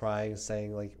fans like crying,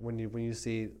 saying like when you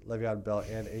see Le'Veon Bell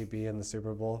and AB in the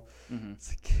Super Bowl, it's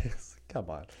like come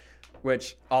on.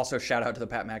 Which also shout out to the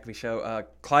Pat McAfee show.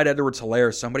 Clyde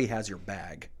Edwards-Helaire, somebody has your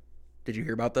bag. Did you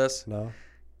hear about this? No.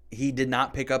 He did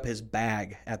not pick up his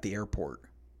bag at the airport,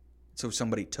 so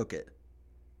somebody took it.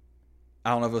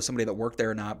 I don't know if it was somebody that worked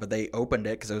there or not, but they opened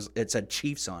it because it said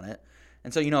Chiefs on it.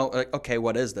 And so, like, okay,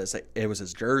 what is this? It was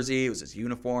his jersey. It was his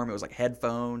uniform. It was like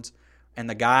headphones. And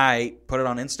the guy put it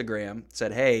on Instagram,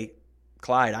 said, "Hey,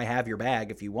 Clyde, I have your bag.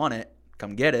 If you want it,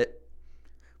 come get it.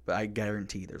 But I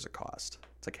guarantee there's a cost."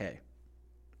 It's like, hey,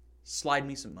 slide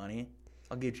me some money.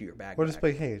 I'll get you your bag Or back. just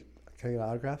like, hey, can I get an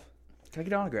autograph? Can I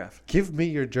get an autograph? Give me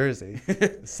your jersey.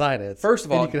 Sign it. First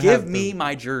of And all, you can give have me the-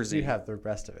 my jersey. You have the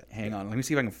rest of it. Hang on. Let me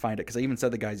see if I can find it because I even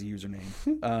said the guy's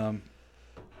username.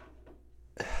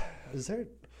 Is there?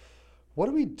 What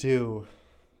do we do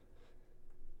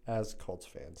as Colts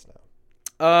fans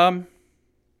now?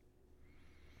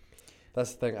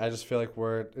 That's the thing. I just feel like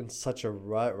we're in such a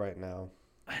rut right now.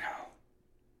 I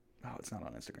know. Oh, it's not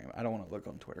on Instagram. I don't want to look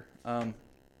on Twitter.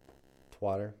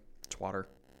 Twatter. Twatter.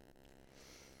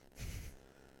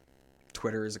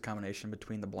 Twitter is a combination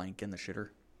between the blank and the shitter.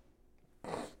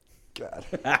 God.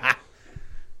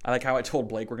 I like how I told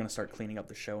Blake we're going to start cleaning up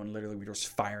the show, and literally we were just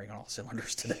firing on all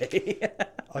cylinders today.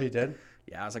 Oh, you did?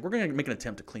 Yeah, I was like, we're going to make an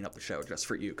attempt to clean up the show just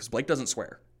for you, because Blake doesn't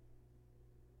swear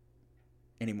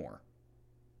anymore.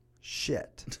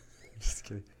 Shit. Just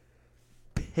kidding.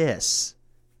 Piss.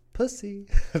 Pussy.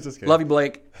 Just kidding. Love you,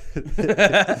 Blake.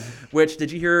 Which,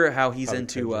 did you hear how he's Probably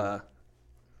into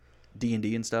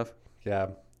D&D and stuff? Yeah.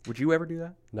 Would you ever do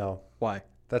that? No. Why?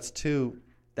 That's too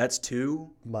That's too...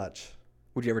 much.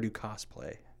 Would you ever do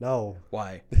cosplay? No.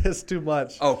 Why? It's too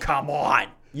much. Oh, come on.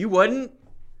 You wouldn't?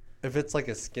 If it's like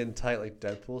a skin tight like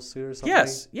Deadpool suit or something.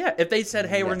 Yes. Yeah. If they said,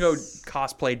 hey, we're going to Yes. go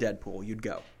cosplay Deadpool, you'd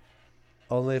go.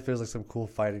 Only if there's like some cool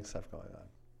fighting stuff going on.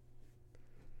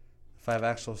 If I have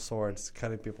actual swords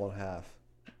cutting people in half.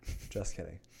 Just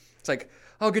kidding. It's like,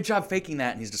 oh, good job faking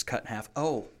that. And he's just cut in half.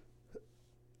 Oh,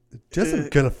 Just some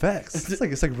good effects.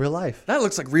 It's like real life. that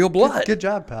looks like real blood. Good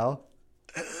job, pal.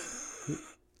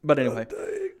 But anyway.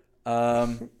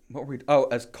 What were we... Oh,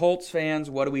 as Colts fans,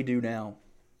 what do we do now?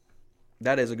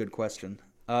 That is a good question.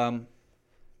 I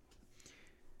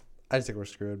just think we're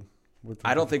screwed.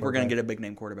 I don't think we're going to get a big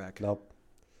name quarterback. Nope.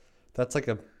 That's like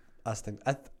a us thing.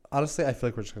 Honestly, I feel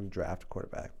like we're just going to draft a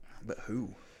quarterback. But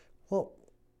who? Well,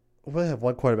 we only have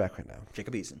one quarterback right now.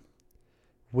 Jacob Eason.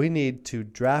 We need to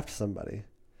draft somebody,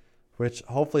 which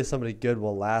hopefully somebody good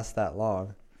will last that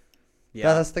long.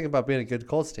 Yeah. That's the thing about being a good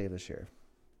Colts team this year.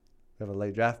 We have a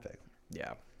late draft pick.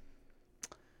 Yeah.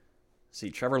 See,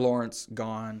 Trevor Lawrence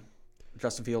gone.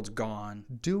 Justin Fields gone.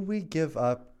 Do we give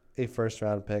up a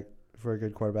first-round pick for a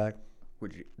good quarterback?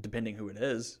 Would you, depending who it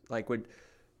is, like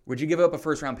would you give up a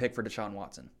first round pick for Deshaun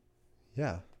Watson?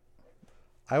 Yeah.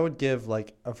 I would give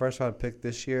like a first-round pick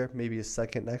this year, maybe a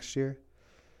second next year.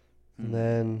 And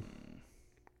then...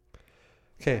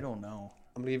 Okay, I don't know.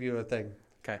 I'm going to give you a thing.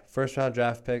 Okay. First-round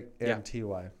draft pick and Yeah.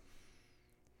 T.Y.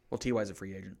 Well, T.Y.'s a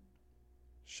free agent.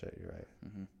 Shit, you're right.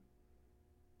 Mm-hmm.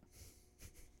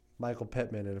 Michael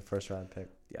Pittman in a first-round pick.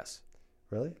 Yes.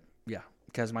 Really? Yeah,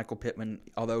 because Michael Pittman,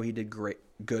 although he did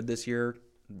good this year,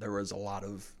 there was a lot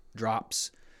of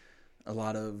drops, a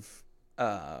lot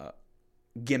of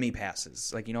gimme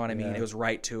passes. Like, you know what I mean? Yeah. It was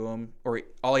right to him, or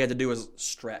all he had to do was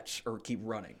stretch or keep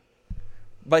running.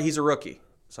 But he's a rookie,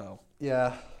 so.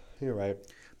 Yeah, you're right.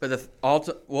 But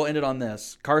we'll end it on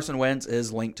this. Carson Wentz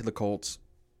is linked to the Colts.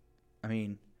 I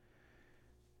mean,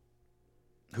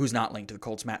 who's not linked to the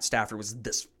Colts? Matt Stafford was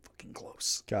this fucking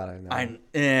close. God, I know.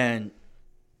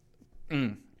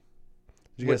 Did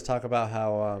you guys talk about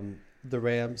how the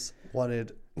Rams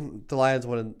wanted the Lions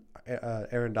wanted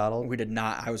Aaron Donald? We did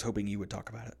not. I was hoping you would talk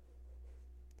about it.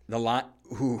 The lot.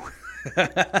 Who?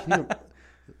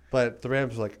 But the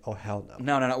Rams were like, oh, hell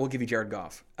no. No. We'll give you Jared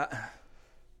Goff. How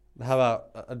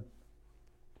about,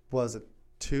 was it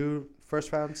 2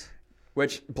 first rounds?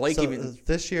 Which Blake So even...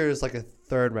 this year is like a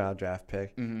 3rd round draft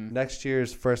pick. Next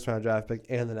year's 1st round draft pick,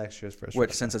 and the next year's 1st round.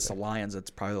 Which, since it's the Lions, it's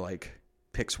probably like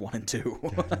picks 1 and 2.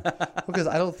 Because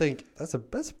I don't think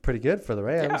that's pretty good for the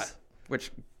Rams. Yeah.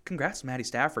 Which, congrats, Matty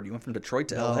Stafford. You went from Detroit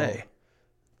to No. L.A.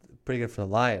 Pretty good for the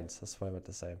Lions. That's what I meant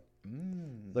to say.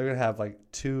 They're gonna have like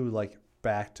 2 like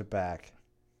back-to-back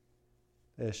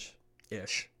ish. Yeah,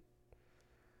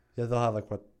 they'll have like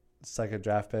what, 2nd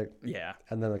draft pick, Yeah.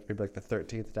 and then like maybe like the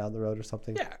 13th down the road or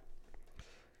something. Yeah.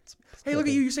 Hey, look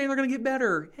at you. You're saying they're going to get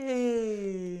better.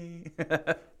 Hey.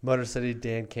 Motor City,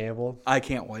 Dan Campbell, I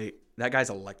can't wait. That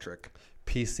guy's electric.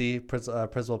 PC,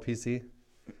 Principal PC.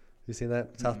 You seen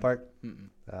that South Park?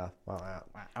 Wow.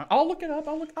 I'll look it up.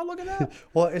 I'll look it up.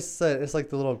 Well, it's like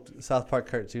the little South Park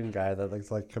cartoon guy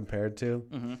that like compared to.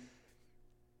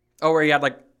 Oh, where he had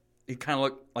he kind of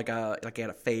looked like he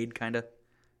had a fade kind of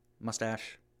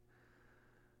mustache.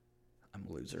 I'm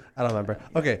a loser. I don't remember.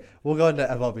 Okay, we'll go into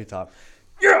MLB talk.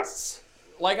 Yes.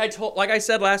 Like I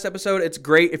said last episode, it's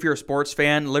great if you're a sports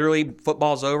fan. Literally,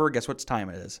 football's over. Guess what time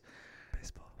it is?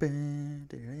 Baseball.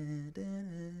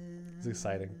 It's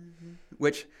exciting.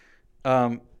 Which,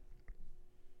 it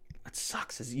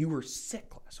sucks as you were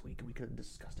sick last week and we could have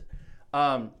discussed it.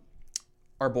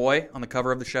 Our boy on the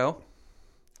cover of the show,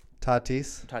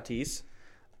 Tatis.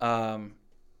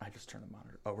 I just turned the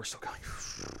monitor. Oh, we're still going.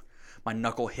 My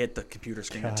knuckle hit the computer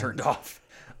screen and turned off.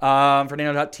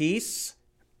 Fernando Tatis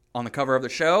on the cover of the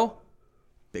show.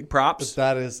 Big props.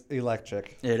 That is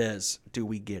electric. It is. Do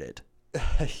we get it?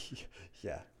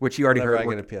 Yeah. Which you already Whenever heard.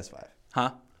 I get a PS5.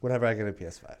 Huh? Whenever I get a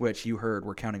PS5. Which you heard.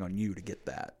 We're counting on you to get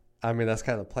that. I mean, that's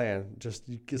kind of the plan. It's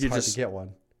hard to get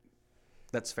one.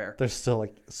 That's fair. They're still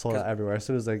like sold out everywhere. As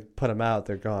soon as they put them out,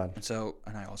 they're gone.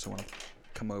 And I also want to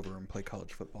come over and play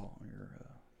college football on your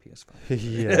PS5.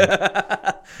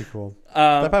 Yeah. Be cool.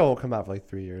 That probably won't come out for like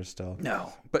 3 years still.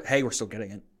 No, but hey, we're still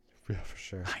getting it. Yeah, for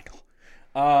sure. I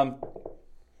know.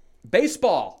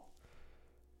 Baseball.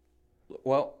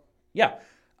 Well, yeah.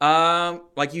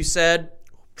 Like you said,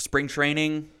 spring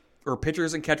training or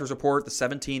pitchers and catchers report the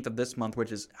 17th of this month,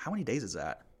 which is, how many days is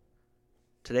that?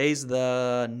 Today's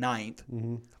the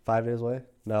 9th. 5 days away?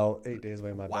 No, 8 days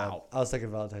away. My Wow. bad. I was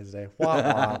thinking Valentine's Day.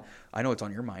 Wow. I know it's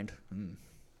on your mind.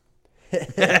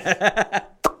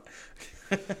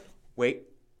 Wait.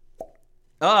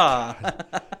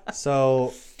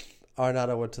 So,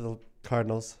 Arenado went to the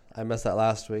Cardinals. I missed that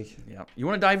last week. Yeah. You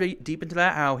want to dive deep into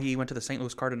that? How he went to the St.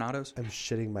 Louis Cardinados? I'm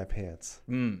shitting my pants.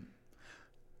 We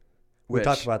Which-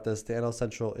 talked about this. The NL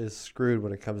Central is screwed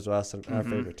when it comes to us and our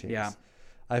favorite teams. Yeah.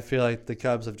 I feel like the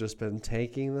Cubs have just been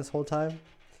tanking this whole time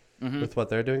with what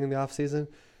they're doing in the offseason.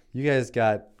 You guys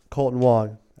got Colton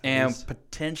Wong. And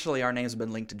potentially our names have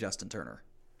been linked to Justin Turner.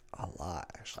 A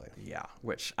lot, actually. Yeah,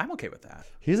 which I'm okay with that.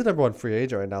 He's the number 1 free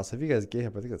agent right now, so if you guys get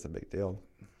him, I think that's a big deal.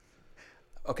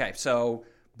 Okay, so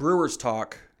Brewers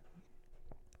talk.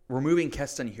 We're moving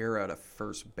Keston Hiura to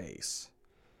first base.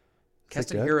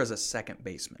 Keston good? Hiura is a second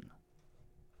baseman.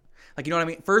 Like, you know what I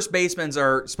mean? First basemans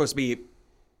are supposed to be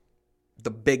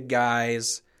the big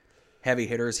guys, heavy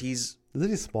hitters. Isn't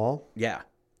he small? Yeah.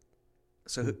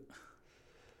 So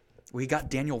we got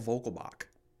Daniel Vogelbach.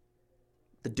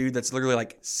 The dude that's literally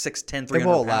like 6'10", 300 It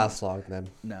won't pounds. last long then,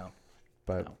 No.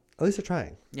 but at least they're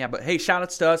trying. Yeah, but hey, shout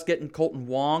outs to us getting Colton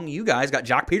Wong. You guys got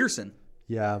Jock Peterson.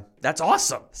 Yeah, That's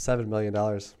awesome. $7 million.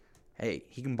 Hey,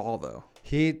 he can ball though.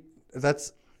 He's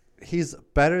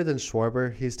better than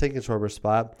Schwarber. He's taking Schwarber's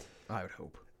spot, I would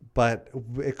hope. but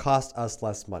it cost us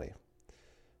less money.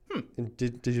 And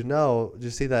did you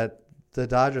see that the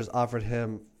Dodgers offered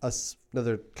him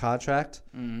another contract,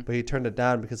 but he turned it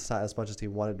down because it's not as much as he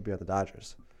wanted to be on the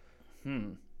Dodgers.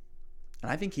 And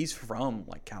I think he's from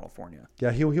like California.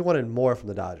 Yeah, he wanted more from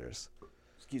the Dodgers.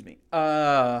 Excuse me.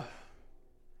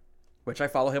 Which I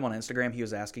follow him on Instagram. He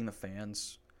was asking the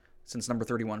fans, since number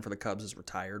 31 for the Cubs is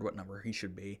retired, what number he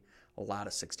should be. A lot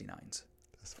of 69s.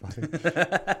 That's funny.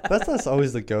 That's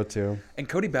always the go-to. And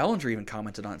Cody Bellinger even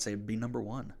commented on it, saying be number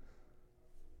 1.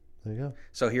 There you go.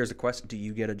 So here's the question: do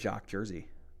you get a Jock jersey?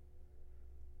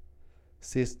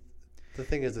 See, the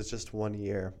thing is, it's just 1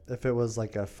 year. If it was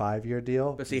like a 5-year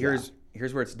deal, But see, here's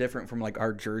where it's different from like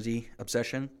our jersey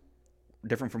obsession.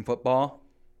 Different from football.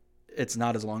 It's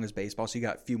not as long as baseball, so you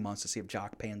got a few months to see if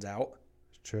Jock pans out.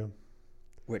 True.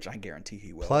 Which I guarantee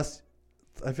he will. Plus,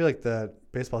 I feel like the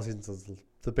baseball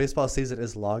season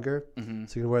is longer, so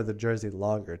you can wear the jersey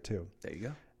longer too. There you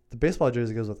go. The baseball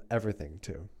jersey goes with everything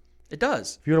too. It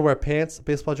does. If you want to wear pants,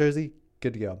 baseball jersey,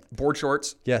 good to go. Board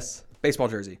shorts, Yes. baseball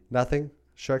jersey. Nothing.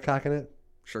 Shirt cocking it.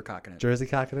 Sure cocking it. Jersey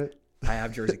cocking it? I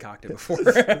have Jersey cocked it before.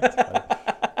 Do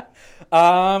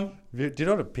you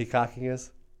know what a peacocking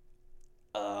is?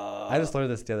 I just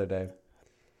learned this the other day.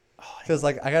 Because,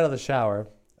 like, I got out of the shower.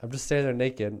 I'm just standing there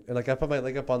naked. And, like, I put my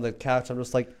leg up on the couch. I'm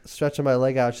just, like, stretching my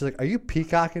leg out. She's like, are you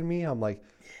peacocking me? I'm like,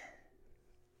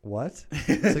 what?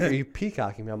 She's like, are you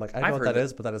peacocking me? I'm like, I don't know what that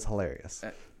is, but that is hilarious.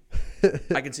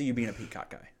 I can see you being a peacock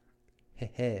guy.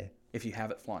 Hey. If you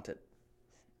have it, flaunt it.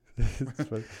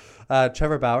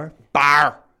 Trevor Bauer.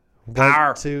 Bar.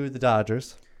 Went to the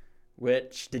Dodgers.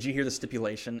 Which, did you hear the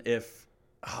stipulation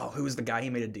who was the guy he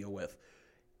made a deal with?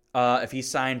 If he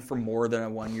signed for more than a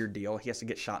 1-year deal, he has to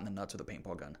get shot in the nuts with a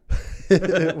paintball gun.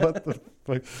 What the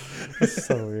fuck? That's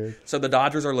so weird. So the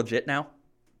Dodgers are legit now?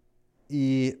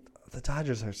 The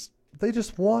Dodgers they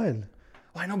just won.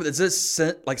 Well, I know, but it's this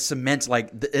like cement,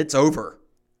 like it's over.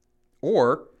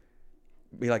 Or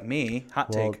be like me,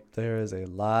 hot take. There is a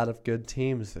lot of good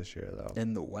teams this year, though.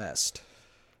 In the West.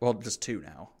 Well, just 2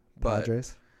 now. But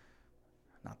Padres?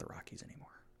 Not the Rockies anymore.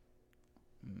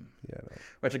 Yeah. No.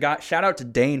 Which I got shout out to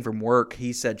Dane from work.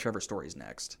 He said Trevor Story's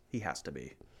next. He has to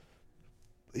be.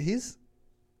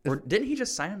 Or didn't he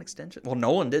just sign an extension? Well,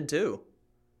 Nolan did too.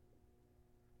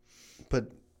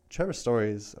 But Trevor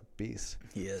Story is a beast.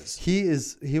 He is.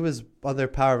 He was on their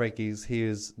power rankings. He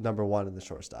is number 1 in the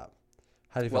shortstop.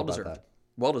 How do you feel about that?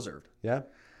 Well deserved. Yeah.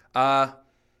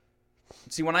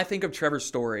 See, when I think of Trevor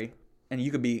Story, and you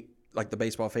could be like the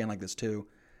baseball fan like this too,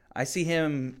 I see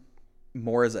him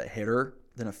more as a hitter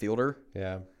than a fielder.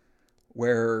 Yeah.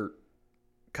 Where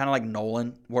kind of like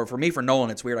Nolan. Well, for Nolan,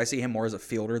 it's weird. I see him more as a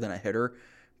fielder than a hitter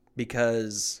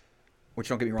because, which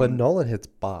don't get me wrong. But Nolan hits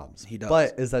bombs. He does.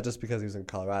 But is that just because he was in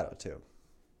Colorado too?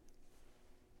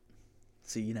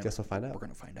 See, you know. Guess we'll find out. We're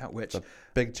going to find out. Which it's a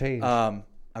big change. I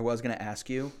was going to ask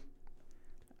you.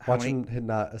 Watch him hit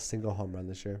not a single home run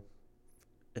this year.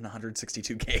 In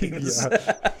 162 games.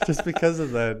 Yeah. Just because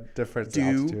of the difference in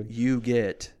altitude. Do you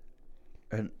get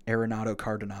an Arenado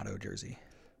Cardinado jersey?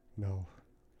 No.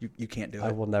 You can't do it?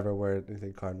 I will never wear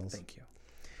anything Cardinals. Thank you.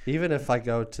 Even if I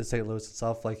go to St. Louis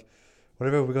itself, like,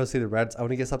 whenever we go see the Reds, I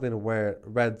want to get something to wear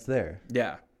Reds there.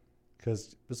 Yeah.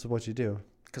 Because this is what you do.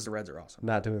 Because the Reds are awesome.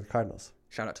 Not doing it with the Cardinals.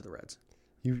 Shout out to the Reds.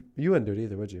 You wouldn't do it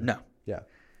either, would you? No. Yeah.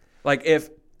 Like, if,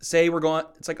 say we're going,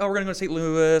 it's like, oh, we're going to go to St.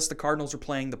 Louis, the Cardinals are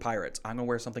playing the Pirates. I'm going to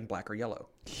wear something black or yellow.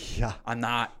 Yeah.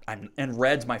 And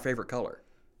red's my favorite color.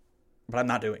 But I'm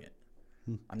not doing it.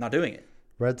 I'm not doing it.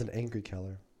 Red's an angry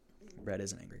color. Red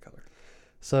is an angry color.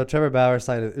 So Trevor Bauer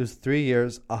signed it. It was 3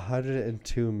 years,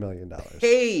 $102 million.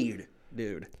 Paid,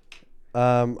 dude.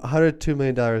 $102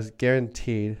 million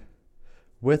guaranteed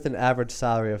with an average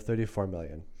salary of $34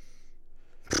 million.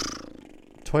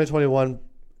 2021,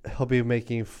 he'll be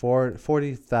making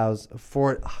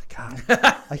 $40,000. Oh God,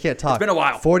 I can't talk. It's been a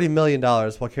while. $40 million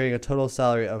while carrying a total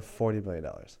salary of $40 million.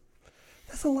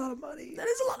 That's a lot of money. That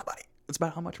is a lot of money. That's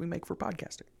about how much we make for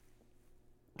podcasting.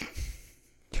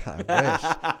 God, I wish.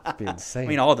 It'd be insane. I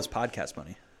mean, all of this podcast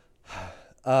money.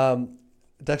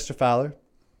 Dexter Fowler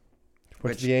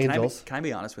went to the Angels. Can I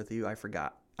be honest with you? I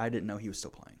forgot. I didn't know he was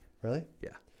still playing. Really?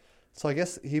 Yeah. So I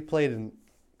guess he played in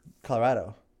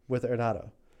Colorado with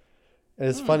Arenado. And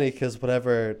it's funny because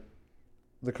whenever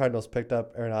the Cardinals picked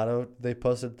up Arenado, they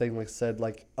posted a thing like said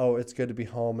like, "Oh, it's good to be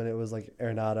home," and it was like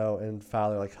Arenado and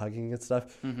Fowler like hugging and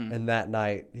stuff. Mm-hmm. And that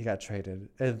night he got traded,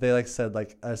 and they like said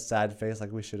like a sad face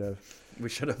like we should have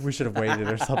waited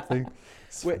or something.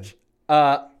 Which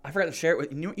I forgot to share it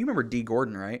with you. You remember D.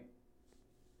 Gordon, right?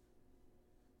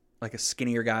 Like a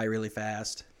skinnier guy, really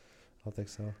fast. I don't think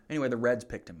so. Anyway, the Reds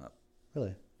picked him up.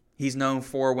 Really? He's known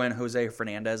for when Jose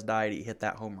Fernandez died, he hit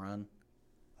that home run.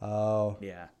 Oh.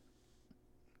 Yeah.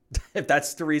 If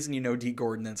that's the reason you know D.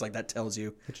 Gordon, then it's like that tells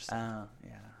you. Interesting.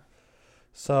 Yeah.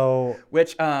 So.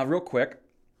 Which, real quick,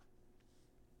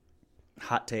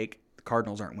 hot take, the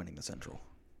Cardinals aren't winning the Central.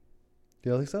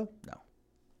 You don't think so? No.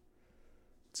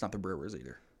 It's not the Brewers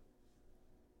either.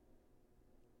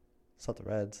 It's not the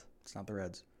Reds. It's not the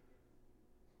Reds.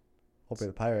 Hopefully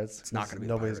the Pirates. It's not going to be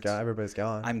Nobody's the Pirates. gone. Everybody's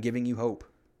gone. I'm giving you hope.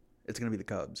 It's going to be the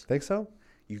Cubs. Think so?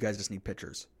 You guys just need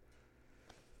pitchers.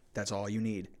 That's all you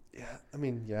need. Yeah. I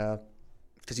mean, yeah.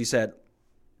 Because you said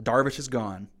Darvish is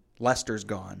gone. Lester's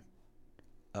gone.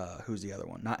 Who's the other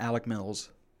one? Not Alec Mills.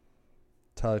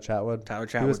 Tyler Chatwood.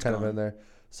 He was kind of in there.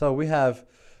 So we have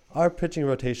our pitching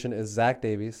rotation is Zach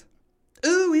Davies.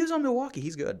 Ooh, he was on Milwaukee.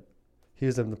 He's good. He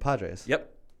was in the Padres.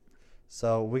 Yep.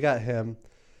 So we got him.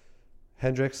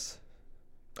 Hendricks.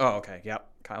 Oh, okay. Yep.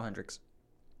 Kyle Hendricks,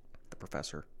 the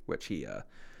professor, which he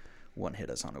one hit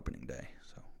us on opening day.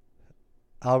 So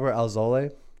Albert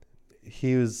Alzole.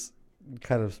 He was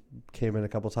kind of came in a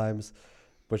couple times,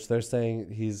 which they're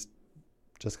saying he's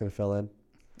Just going to fill in.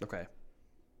 Okay.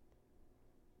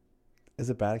 Is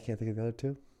it bad I can't think of the other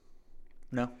two?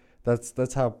 No.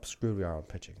 That's how screwed we are on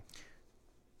pitching.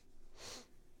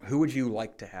 Who would you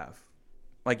like to have?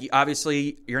 Like,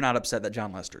 obviously, you're not upset that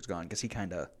John Lester's gone because he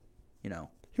kind of,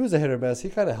 He was a hit or miss. He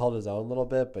kind of held his own a little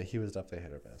bit, but he was definitely a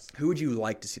hit or miss. Who would you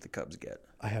like to see the Cubs get?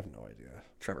 I have no idea.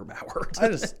 Trevor Bauer.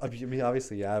 I mean,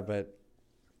 obviously, yeah, but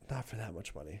not for that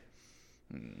much money.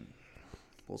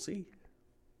 We'll see.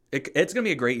 It's going to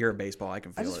be a great year of baseball. I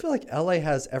can feel I just it. feel like LA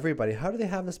has everybody. How do they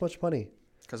have this much money?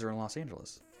 Because they're in Los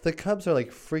Angeles. The Cubs are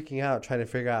like freaking out trying to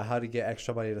figure out how to get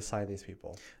extra money to sign these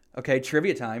people. Okay,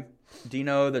 trivia time. Do you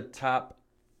know the top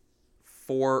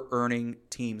 4 earning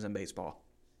teams in baseball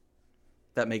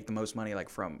that make the most money, like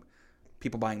from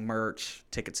people buying merch,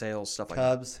 ticket sales, stuff like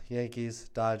that? Cubs, Yankees,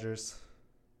 Dodgers.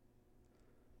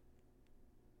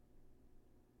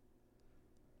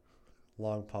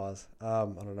 Long pause. I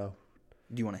don't know.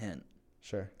 Do you want a hint?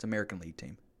 Sure. It's an American League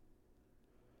team.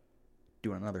 Do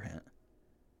you want another hint?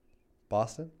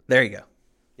 Boston? There you go.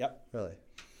 Yep. Really?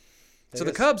 So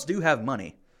the Cubs do have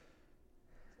money,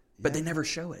 but they never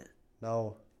show it.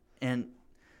 No. And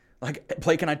like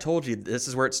Blake and I told you, this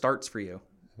is where it starts for you.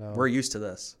 No. We're used to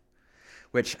this.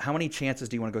 Which, how many chances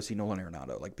do you want to go see Nolan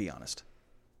Arenado? Like, be honest.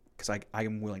 Because I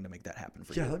am willing to make that happen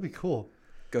for Yeah, you. that'd be cool.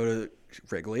 Go to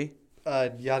Wrigley.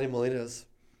 Yadi Molina's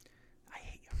I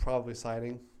hate you. probably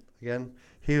signing again.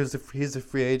 He's a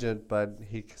free agent, but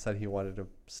he said he wanted to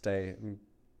stay in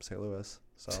St. Louis.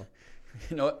 So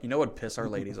You know what would piss our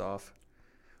ladies off?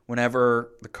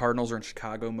 Whenever the Cardinals are in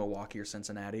Chicago, Milwaukee, or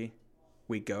Cincinnati,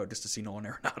 we go just to see Nolan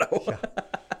Arenado. Yeah.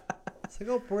 It's like,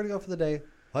 oh, we're gonna go for the day.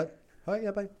 What? All right, yeah,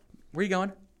 bye. Where are you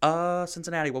going?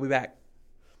 Cincinnati. We'll be back.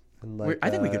 And like, I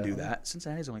think we could do that.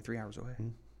 Cincinnati's only 3 hours away.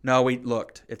 No, we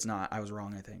looked. It's not. I was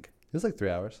wrong, I think. It was like 3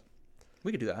 hours.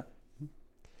 We could do that.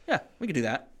 Yeah, we could do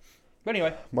that. But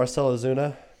anyway, Marcell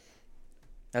Ozuna,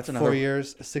 that's another 4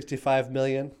 years, $65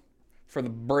 million. for the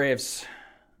Braves.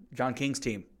 John King's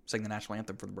team sang the national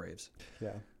anthem for the Braves,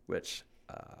 Yeah. which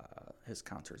his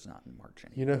concert's not in March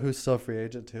anymore. You know who's still a free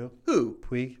agent too? Who?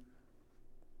 Puig.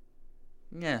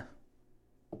 Yeah.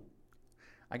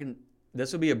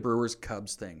 This would be a Brewers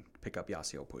Cubs thing. Pick up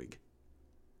Yasiel Puig.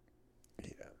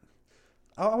 Yeah.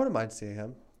 I wouldn't mind seeing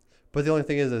him, but the only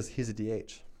thing is he's a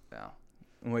DH. Yeah.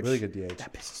 Which, Really good DH.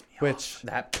 That pisses me Which- off.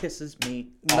 That pisses me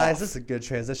Nice. off. This is a good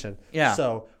transition. Yeah.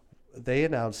 So they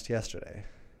announced yesterday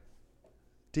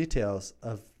details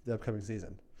of the upcoming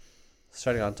season,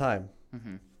 starting on time.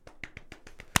 Mm-hmm.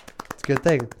 It's a good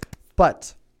thing,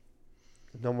 but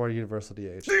no more universal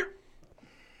DH.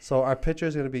 So our pitcher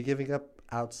is going to be giving up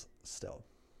outs still.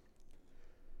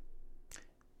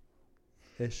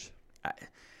 Ish.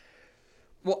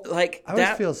 Well, like I always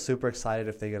that. feel super excited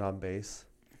if they get on base.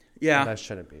 Yeah. And that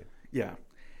shouldn't be. Yeah.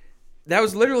 That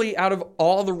was literally out of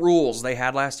all the rules they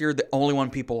had last year, the only one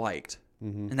people liked.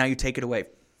 Mm-hmm. And now you take it away.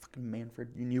 Fucking Manfred,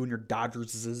 you and your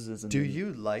Dodgers. Do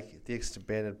you like the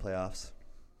expanded playoffs?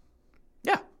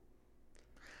 Yeah.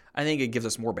 I think it gives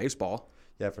us more baseball.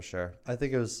 Yeah, for sure. I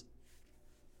think it was.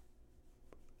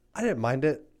 I didn't mind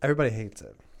it. Everybody hates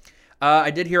it. I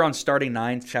did hear on Starting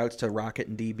Nine, shouts to Rocket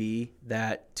and DB,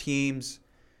 that teams,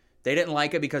 they didn't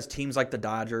like it because teams like the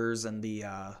Dodgers and the,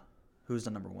 who's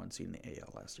the number 1 seed in the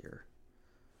AL last year?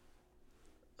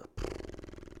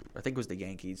 I think it was the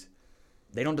Yankees.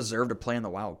 They don't deserve to play in the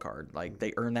wild card. Like,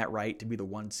 they earn that right to be the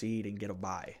 1 seed and get a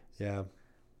bye. Yeah.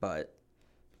 But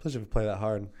Especially if you play that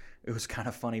hard. it was kind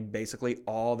of funny. Basically,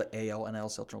 all the AL and NL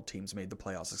Central teams made the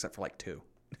playoffs except for like 2.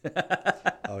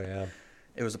 Oh, yeah.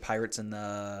 It was the Pirates and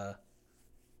the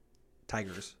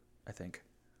Tigers, I think.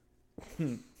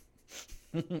 God.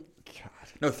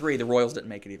 No, 3. The Royals didn't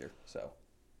make it either. So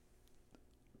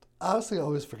Honestly, I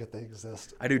always forget they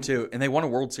exist. I do too. And they won a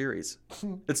World Series.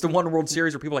 It's the one World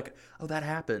Series where people are like, oh, that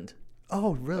happened.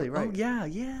 Oh, really? Right. Oh,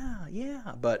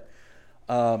 yeah. But,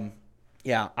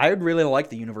 yeah, I would really like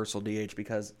the universal DH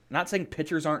because not saying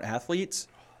pitchers aren't athletes,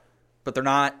 but they're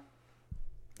not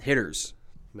hitters.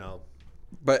 No.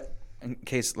 But in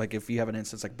case, like, if you have an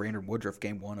instance like Brandon Woodruff,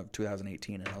 Game 1 of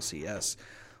 2018 in LCS,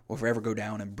 will forever go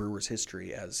down in Brewers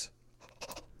history as...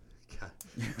 God.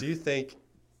 Do you think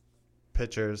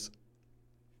pitchers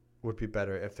would be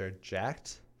better if they're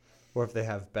jacked or if they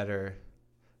have better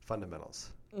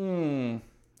fundamentals? I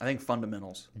think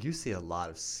fundamentals. You see a lot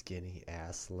of skinny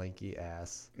ass, lanky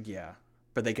ass. Yeah.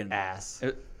 But they can... Ass.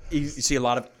 You see a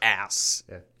lot of ass.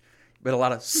 Yeah. But a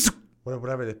lot of...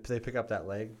 Whenever they pick up that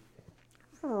leg.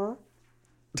 I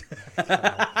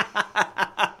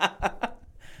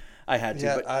had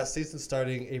to, but Season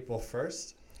starting April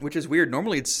 1st. which is weird.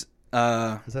 Normally it's Is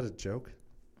that a joke?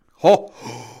 oh,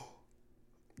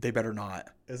 They better not.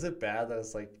 Is it bad that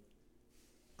it's like?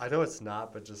 I know it's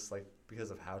not, but just like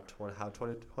because of how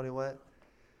 2020 went.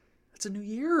 It's a new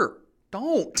year.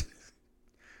 Don't.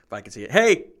 If I can see it.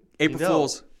 Hey, April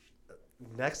Fools.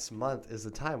 Next month is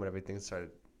the time when everything started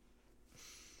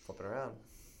flipping around.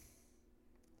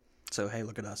 So, hey,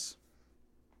 look at us.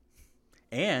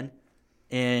 And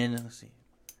in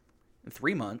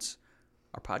 3 months,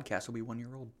 our podcast will be 1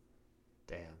 year old.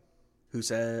 Damn. Who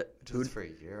said? Just for a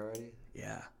year already?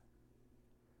 Yeah.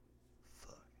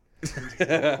 Fuck.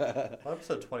 On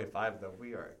episode 25, though,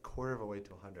 we are a quarter of a way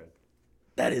to 100.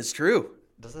 That is true.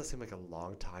 Doesn't that seem like a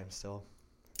long time still?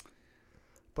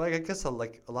 But like, I guess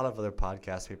like a lot of other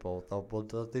podcast people,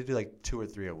 they do like 2 or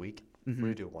 3 a week. Mm-hmm.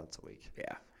 We do it once a week.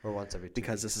 Yeah. Or once every 2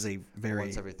 Because weeks. this is a very...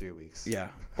 Once every 3 weeks. Yeah.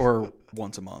 Or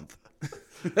once a month.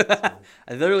 I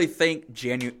literally think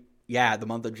the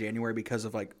month of January because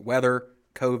of like weather,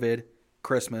 COVID,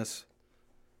 Christmas.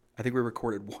 I think we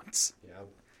recorded once. Yeah.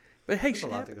 But hey, There's a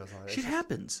lot that goes on. It's shit just-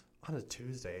 happens. On a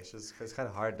Tuesday, it's kind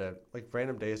of hard to, like,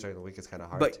 random days during the week, it's kind of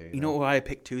hard But to. you know why I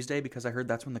picked Tuesday? Because I heard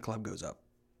that's when the club goes up.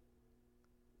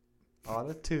 On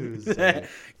a Tuesday.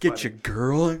 Get Funny. your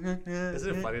girl.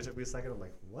 Isn't it funny? It took me a second. I'm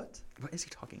like, what? What is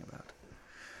he talking about?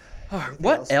 Anything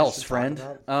What else we else, should talk friend?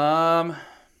 about?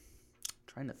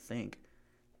 Trying to think.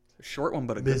 A short one,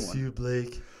 but a good Miss one. you,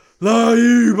 Blake. Love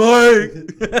you,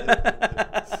 Blake.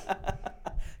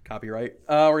 Copyright.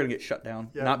 We're gonna get shut down.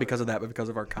 Yeah, Not because of that, but because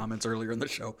of our comments earlier in the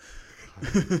show.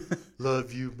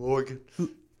 Love you, Morgan.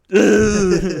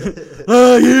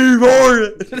 Love you,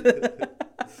 Morgan.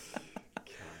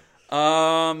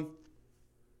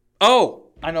 Oh,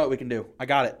 I know what we can do. I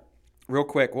got it. Real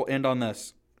quick, we'll end on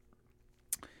this.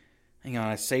 Hang on,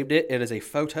 I saved it. It is a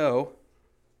photo.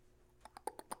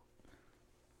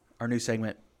 Our new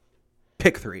segment,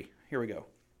 Pick 3. Here we go.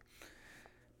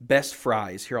 Best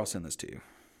fries. Here, I'll send this to you.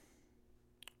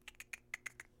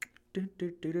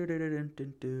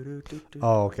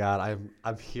 Oh God,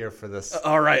 I'm here for this.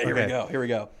 All right, here we Okay. go. Here we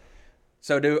go.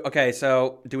 So do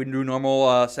we do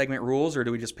normal segment rules or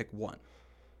do we just pick one?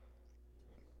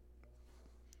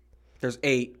 There's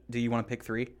 8. Do you want to pick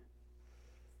 3?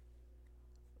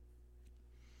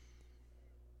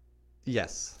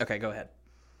 Yes. Okay, go ahead.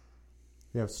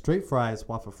 We have straight fries,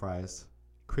 waffle fries,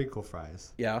 crinkle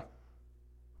fries. Yeah.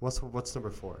 What's number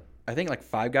 4? I think like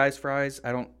Five Guys fries.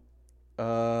 I don't.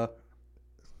 Those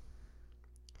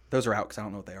are out because I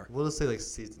don't know what they are. We'll just say like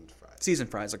seasoned fries. Seasoned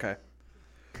fries. Okay.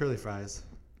 Curly fries.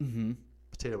 Mm-hmm.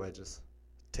 Potato wedges.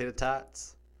 Tater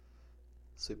tots.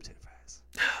 Sweet potato fries.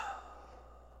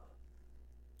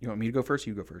 You want me to go first?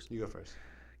 You go first. You go first.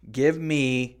 Give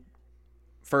me.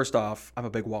 First off, I'm a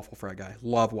big waffle fry guy.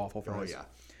 Love waffle fries.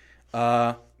 Oh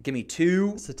yeah. Give me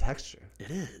 2. It's the texture.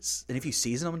 It is. And if you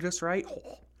season them just right,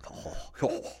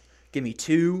 give me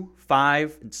 2,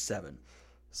 5, and 7.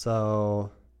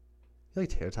 So, you like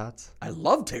tater tots? I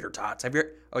love tater tots. Have you?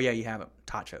 Oh yeah, you haven't.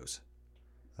 Tachos.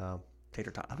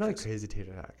 Tater tot. I'm not a crazy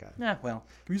tater tot guy. Yeah, well,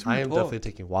 I am definitely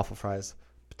taking waffle fries,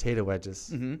 potato wedges,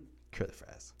 Mm-hmm. curly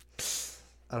fries.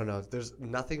 I don't know. There's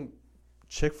nothing.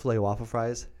 Chick-fil-A waffle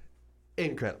fries,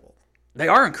 incredible. They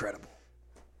are incredible.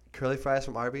 Curly fries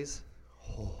from Arby's.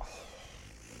 Oh.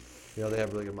 You know, they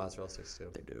have really good mozzarella sticks too.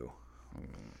 They do.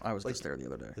 I was just there the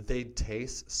other day. They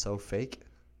taste so fake,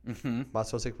 Mm-hmm.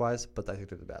 mozzarella stick wise, but I think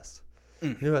they're the best.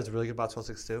 Mm. You know who has really good mozzarella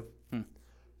sticks too? Mm.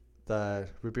 The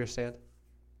root beer stand.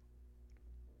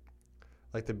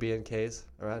 Like the B&Ks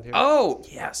around here. Oh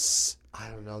yes, I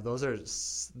don't know.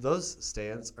 Those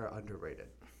stands are underrated.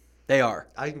 they are.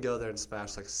 I can go there and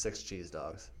smash like 6 cheese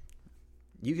dogs.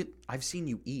 You could. I've seen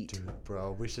you eat. Dude,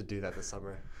 bro, we should do that this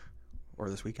summer. Or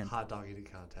this weekend. Hot dog eating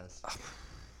contest.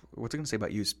 What's it gonna say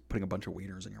about you putting a bunch of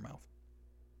wieners in your mouth?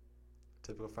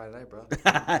 Typical Friday night, bro.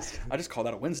 I just call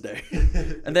that a Wednesday.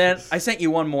 And then I sent you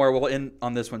one more. We'll end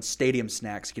on this one. Stadium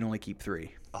snacks. You can only keep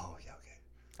 3. Oh, yeah, okay.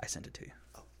 I sent it to you.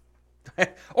 Oh.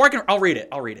 Or I'll read it.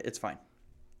 I'll read it. It's fine.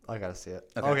 I gotta see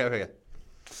it. Okay. Okay.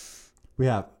 We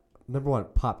have number 1,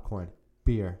 popcorn,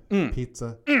 beer,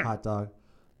 pizza, hot dog,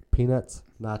 peanuts,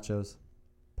 nachos,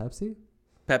 Pepsi,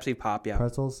 Pepsi, pop, yeah.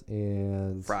 pretzels,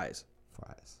 and Fries.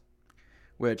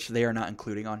 Which they are not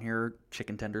including on here.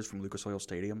 Chicken tenders from Lucas Oil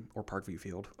Stadium or Parkview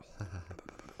Field.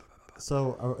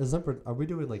 So, are we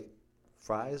doing like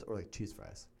fries or like cheese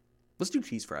fries? Let's do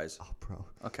cheese fries. Oh, bro.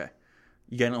 Okay.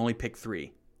 You can only pick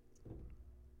 3.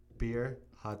 Beer,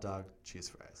 hot dog, cheese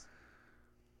fries.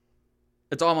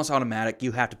 It's almost automatic.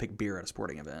 You have to pick beer at a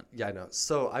sporting event. Yeah, I know.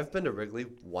 So, I've been to Wrigley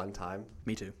one time.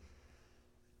 Me too.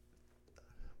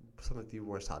 Some of the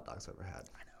worst hot dogs I've ever had.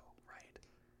 I know, right?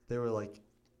 They were like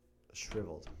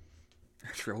shriveled.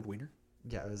 Shriveled wiener?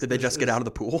 Yeah. Did they just get out of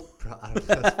the pool? I don't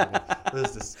know, that's funny. It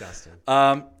was disgusting.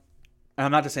 And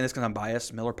I'm not just saying this because I'm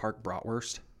biased. Miller Park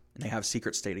Bratwurst, and they have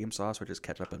secret stadium sauce, which is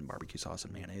ketchup and barbecue sauce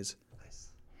and mayonnaise. Nice.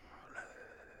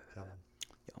 Yum.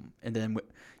 Yum. And then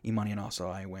Imani and also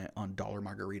I went on Dollar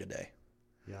Margarita Day.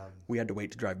 Yum. We had to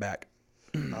wait to drive back.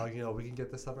 Oh, we can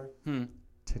get this summer?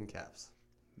 Tin caps.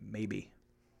 Maybe.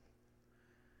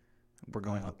 We're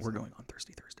going on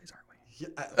Thirsty Thursdays, aren't we?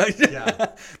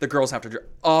 Yeah. The girls have to drink.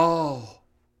 Oh,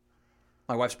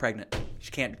 my wife's pregnant.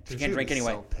 She can't drink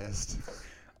anyway. So pissed.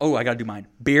 Oh, I gotta do mine.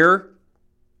 Beer,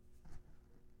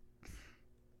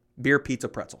 pizza,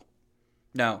 pretzel.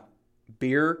 No,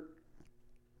 beer,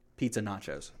 pizza,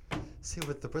 nachos. See,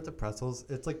 with the pretzels,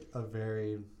 it's like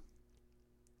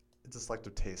it's a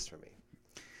selective taste for me.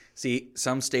 See,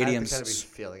 some I have to kind of be stadiums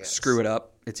feeling it. screw it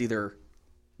up. It's either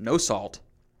no salt,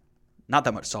 not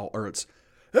that much salt, or it's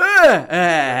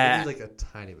I need like a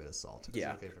tiny bit of salt. It's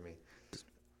Yeah. okay for me.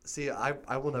 See, I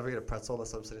will never get a pretzel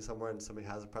unless I'm sitting somewhere and somebody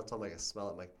has a pretzel. I'm like, I smell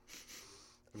it. I'm like,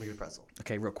 I'm gonna get a pretzel.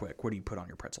 Okay, real quick. What do you put on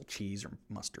your pretzel? Cheese or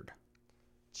mustard?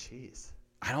 Cheese.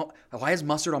 Why is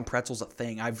mustard on pretzels a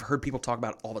thing? I've heard people talk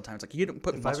about it all the time. It's like, you didn't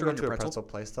put If I ever mustard go on to your a pretzel? pretzel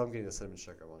place, though, I'm getting a cinnamon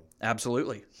sugar one.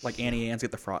 Absolutely. Like Annie Ann's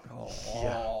get the frog. Oh.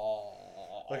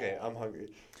 Yeah. Okay, I'm hungry.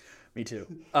 Me too.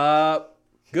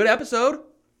 Good episode.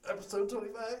 Episode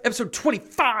 25. Episode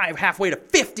 25, halfway to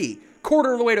 50.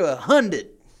 Quarter of the way to 100.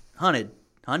 100.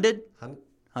 100?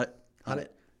 100.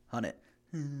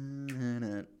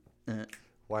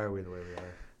 Why are we the way we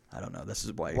are? I don't know. This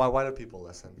is why. Why do people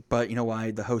listen? But you know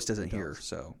why? The host isn't here,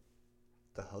 so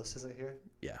The host isn't here?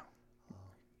 yeah.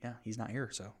 Yeah, he's not here,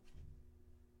 so.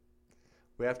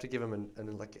 We have to give him an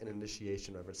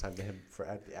initiation whenever it's time to him for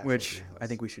the actual Which host. I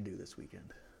think we should do this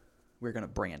weekend. We're going to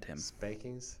brand him.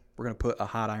 Spankings? We're going to put a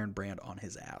hot iron brand on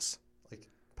his ass. Like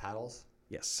paddles?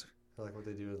 Yes. Or like what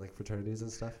they do in like fraternities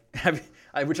and stuff?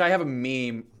 Which I have a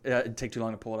meme. It'd take too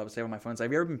long to pull it up and save on my phone. So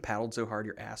have you ever been paddled so hard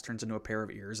your ass turns into a pair of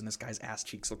ears and this guy's ass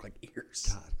cheeks look like ears?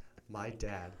 God, my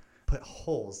dad put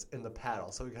holes in the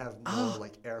paddle so we could have more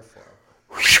like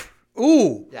airflow.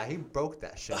 Ooh. Yeah, he broke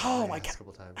that shit. Oh in my ass God. A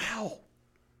couple times. Ow.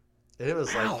 And it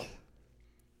was Ow. like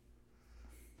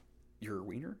Your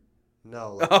wiener?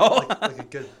 no, like a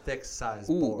good thick size.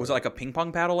 Ooh, board. was it like a ping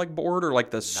pong paddle like board or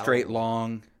like the straight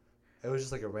long? It was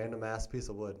just like a random ass piece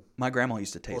of wood. My grandma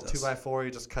used to tase Well, us. 2x4, you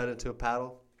just cut it into a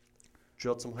paddle,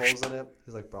 drilled some holes in it.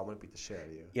 He's like, bro, I'm gonna beat the shit out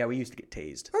of you. Yeah, we used to get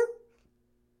tased.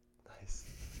 Nice.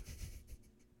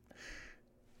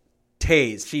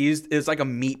 Tased. It's like a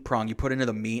meat prong. You put into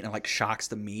the meat and it like shocks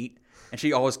the meat. And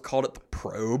she always called it the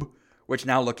probe, which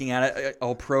now looking at it,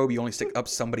 probe, you only stick up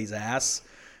somebody's ass.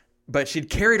 But she'd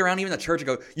carry it around even in the church and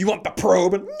go, you want the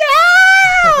probe? And,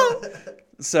 no!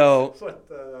 So, What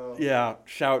the? yeah,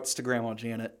 shouts to Grandma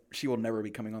Janet. She will never be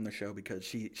coming on the show because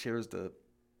she shares the...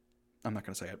 I'm not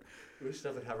going to say it. We should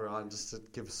definitely have her on just to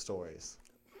give stories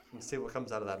and see what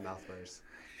comes out of that mouth of hers.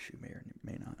 She may or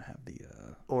may not have the...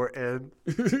 Or in.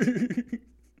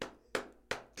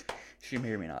 She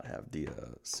may or may not have the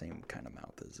same kind of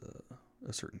mouth as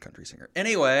a certain country singer.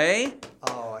 Anyway.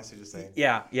 Oh, I see what you're saying.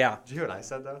 Yeah. Did you hear what I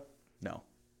said though? No.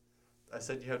 I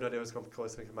said you have no idea what's going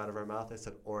to come out of her mouth. I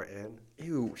said or in.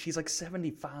 Ew, she's like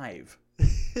 75.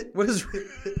 What is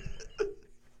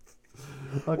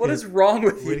what is wrong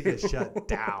with Way you? to get shut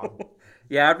down.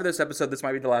 Yeah, after this episode, this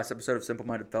might be the last episode of Simple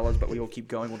Minded Fellas, but we will keep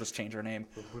going. We'll just change our name.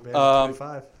 We made it to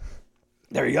 25.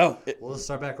 There you go. We'll just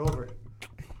start back over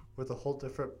with a whole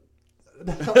different.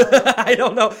 I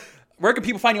don't know. Where can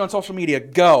people find you on social media?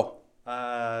 Go.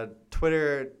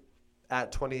 Twitter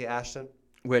at 20 Ashton.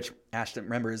 Which Ashton,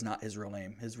 remember, is not his real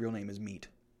name. His real name is Meat.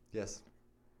 Yes.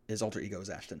 His alter ego is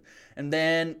Ashton. And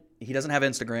then he doesn't have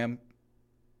Instagram.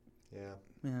 Yeah.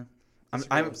 Yeah.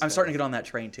 Instagram's I'm starting to get on that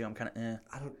train too. I'm kind of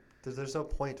I don't. There's no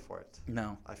point for it.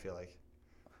 No. I feel like.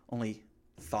 Only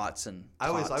thoughts and I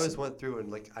always thoughts, went through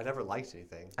and like I never liked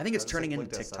anything. I think it's just, turning like,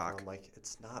 into looked at stuff and TikTok. I'm like,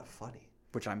 it's not funny.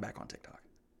 which I'm back on TikTok.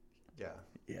 Yeah.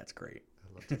 Yeah, it's great.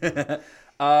 I love TikTok.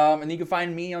 And then you can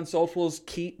find me on socials,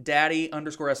 Keat Daddy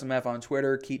 _SMF on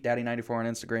Twitter, Keat Daddy 94 on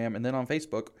Instagram, and then on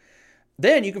Facebook.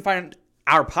 Then you can find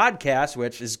our podcast,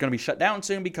 which is going to be shut down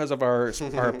soon because of our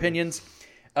opinions.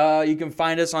 You can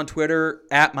find us on Twitter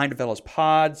at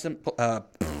MindedFellowsPod,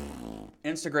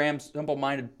 Instagram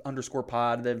Simple-Minded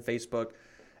 _pod, then Facebook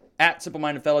at Simple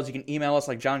Minded Fellows. You can email us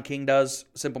like John King does,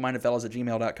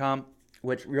 simplemindedfellows@gmail.com.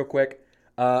 Which, real quick,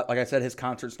 like I said, his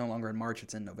concert's no longer in March;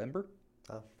 it's in November.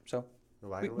 Oh. So, The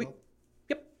Wagon Wheel?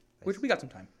 yep, Nice. we got some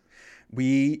time.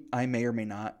 I may or may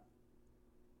not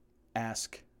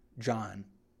ask John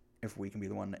if we can be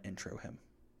the one to intro him.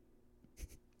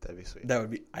 That'd be sweet. That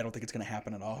would be. I don't think it's gonna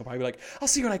happen at all. I'll probably be like, I'll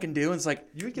see what I can do. And it's like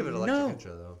You would give it an electric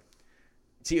intro though.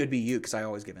 See, it would be you because I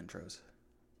always give intros.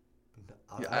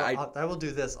 I will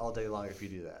do this all day long if you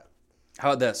do that. How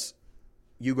about this?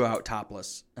 You go out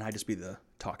topless, and I just be the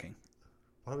talking.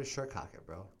 Why don't we shirt cock it,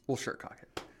 bro? We'll shirt cock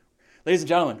it. Ladies and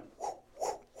gentlemen,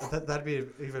 That'd be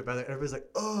even better. Everybody's like,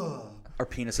 ugh. our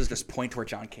penises just point toward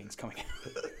John King's coming.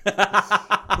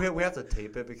 We have to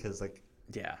tape it because, like,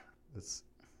 Yeah. it's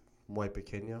muy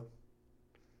pequeño.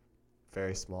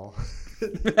 Very small.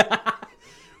 we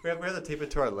have to tape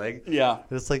it to our leg. Yeah.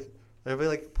 And it's like, everybody,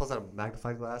 like, pulls out a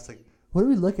magnifying glass, like, what are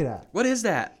we looking at? What is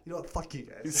that? You know what? Fuck you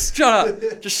guys. Shut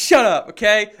up. Just shut up,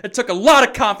 okay? It took a lot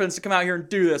of confidence to come out here and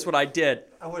do this, what I did.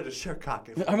 I wanted to shirt cock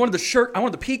it. I wanted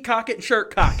the peacock it and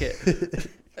shirt cock it.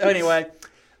 Anyway,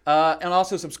 and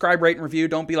also subscribe, rate, and review.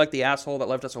 Don't be like the asshole that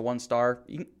left us a 1 star.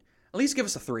 You can at least give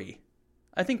us a 3.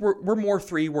 I think we're more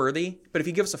 3 worthy, but if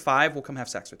you give us a 5, we'll come have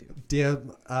sex with you.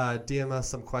 DM us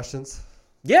some questions.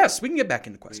 Yes, we can get back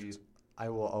into questions. I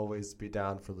will always be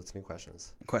down for listening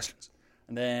questions.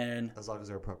 And then as long as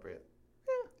they're appropriate.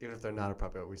 Even if they're not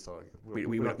appropriate, we still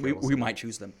we might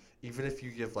choose them. Even if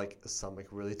you give like some like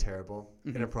really terrible,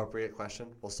 inappropriate question,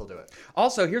 we'll still do it.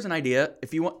 Also, here's an idea.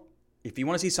 If you want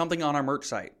to see something on our merch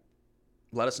site,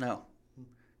 let us know.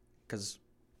 Because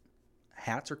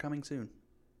hats are coming soon.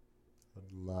 I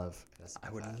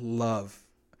would love. Love.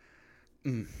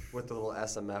 With the little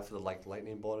SMF, the like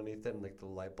lightning bolt underneath it, and like the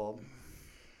light bulb.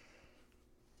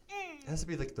 It has to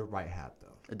be like the right hat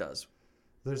though. It does.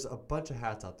 There's a bunch of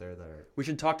hats out there that are. We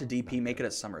should talk to DP, make it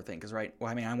a summer thing, because right. Well,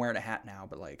 I mean, I'm wearing a hat now,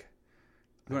 but like,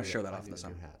 we want to show that off in the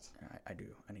summer. I do.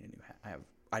 I need a new hat.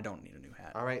 I don't need a new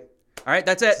hat. All right.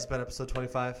 That's it. This has been episode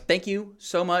 25. Thank you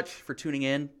so much for tuning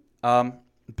in.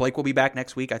 Blake will be back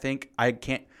next week. I think. I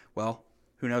can't. Well,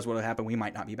 who knows what will happen? We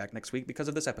might not be back next week because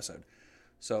of this episode.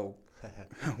 So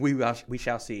we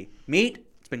shall see. Meet.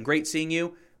 It's been great seeing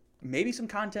you. Maybe some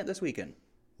content this weekend.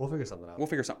 We'll figure something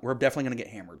out. We're definitely going to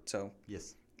get hammered. So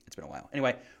yes, it's been a while.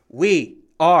 Anyway, we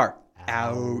are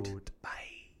out.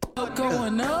 Bye.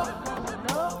 Going up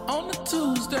on a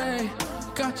Tuesday.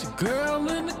 Got your girl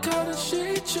in the cut and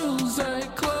she Tuesday.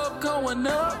 Club going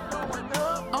up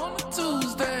on a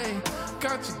Tuesday.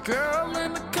 Got your girl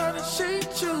in the cut and she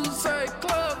Tuesday.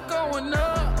 Club going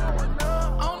up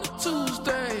on a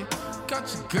Tuesday.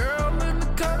 Got your girl in the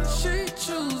cut and she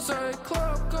Tuesday.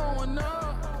 Club going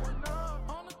up.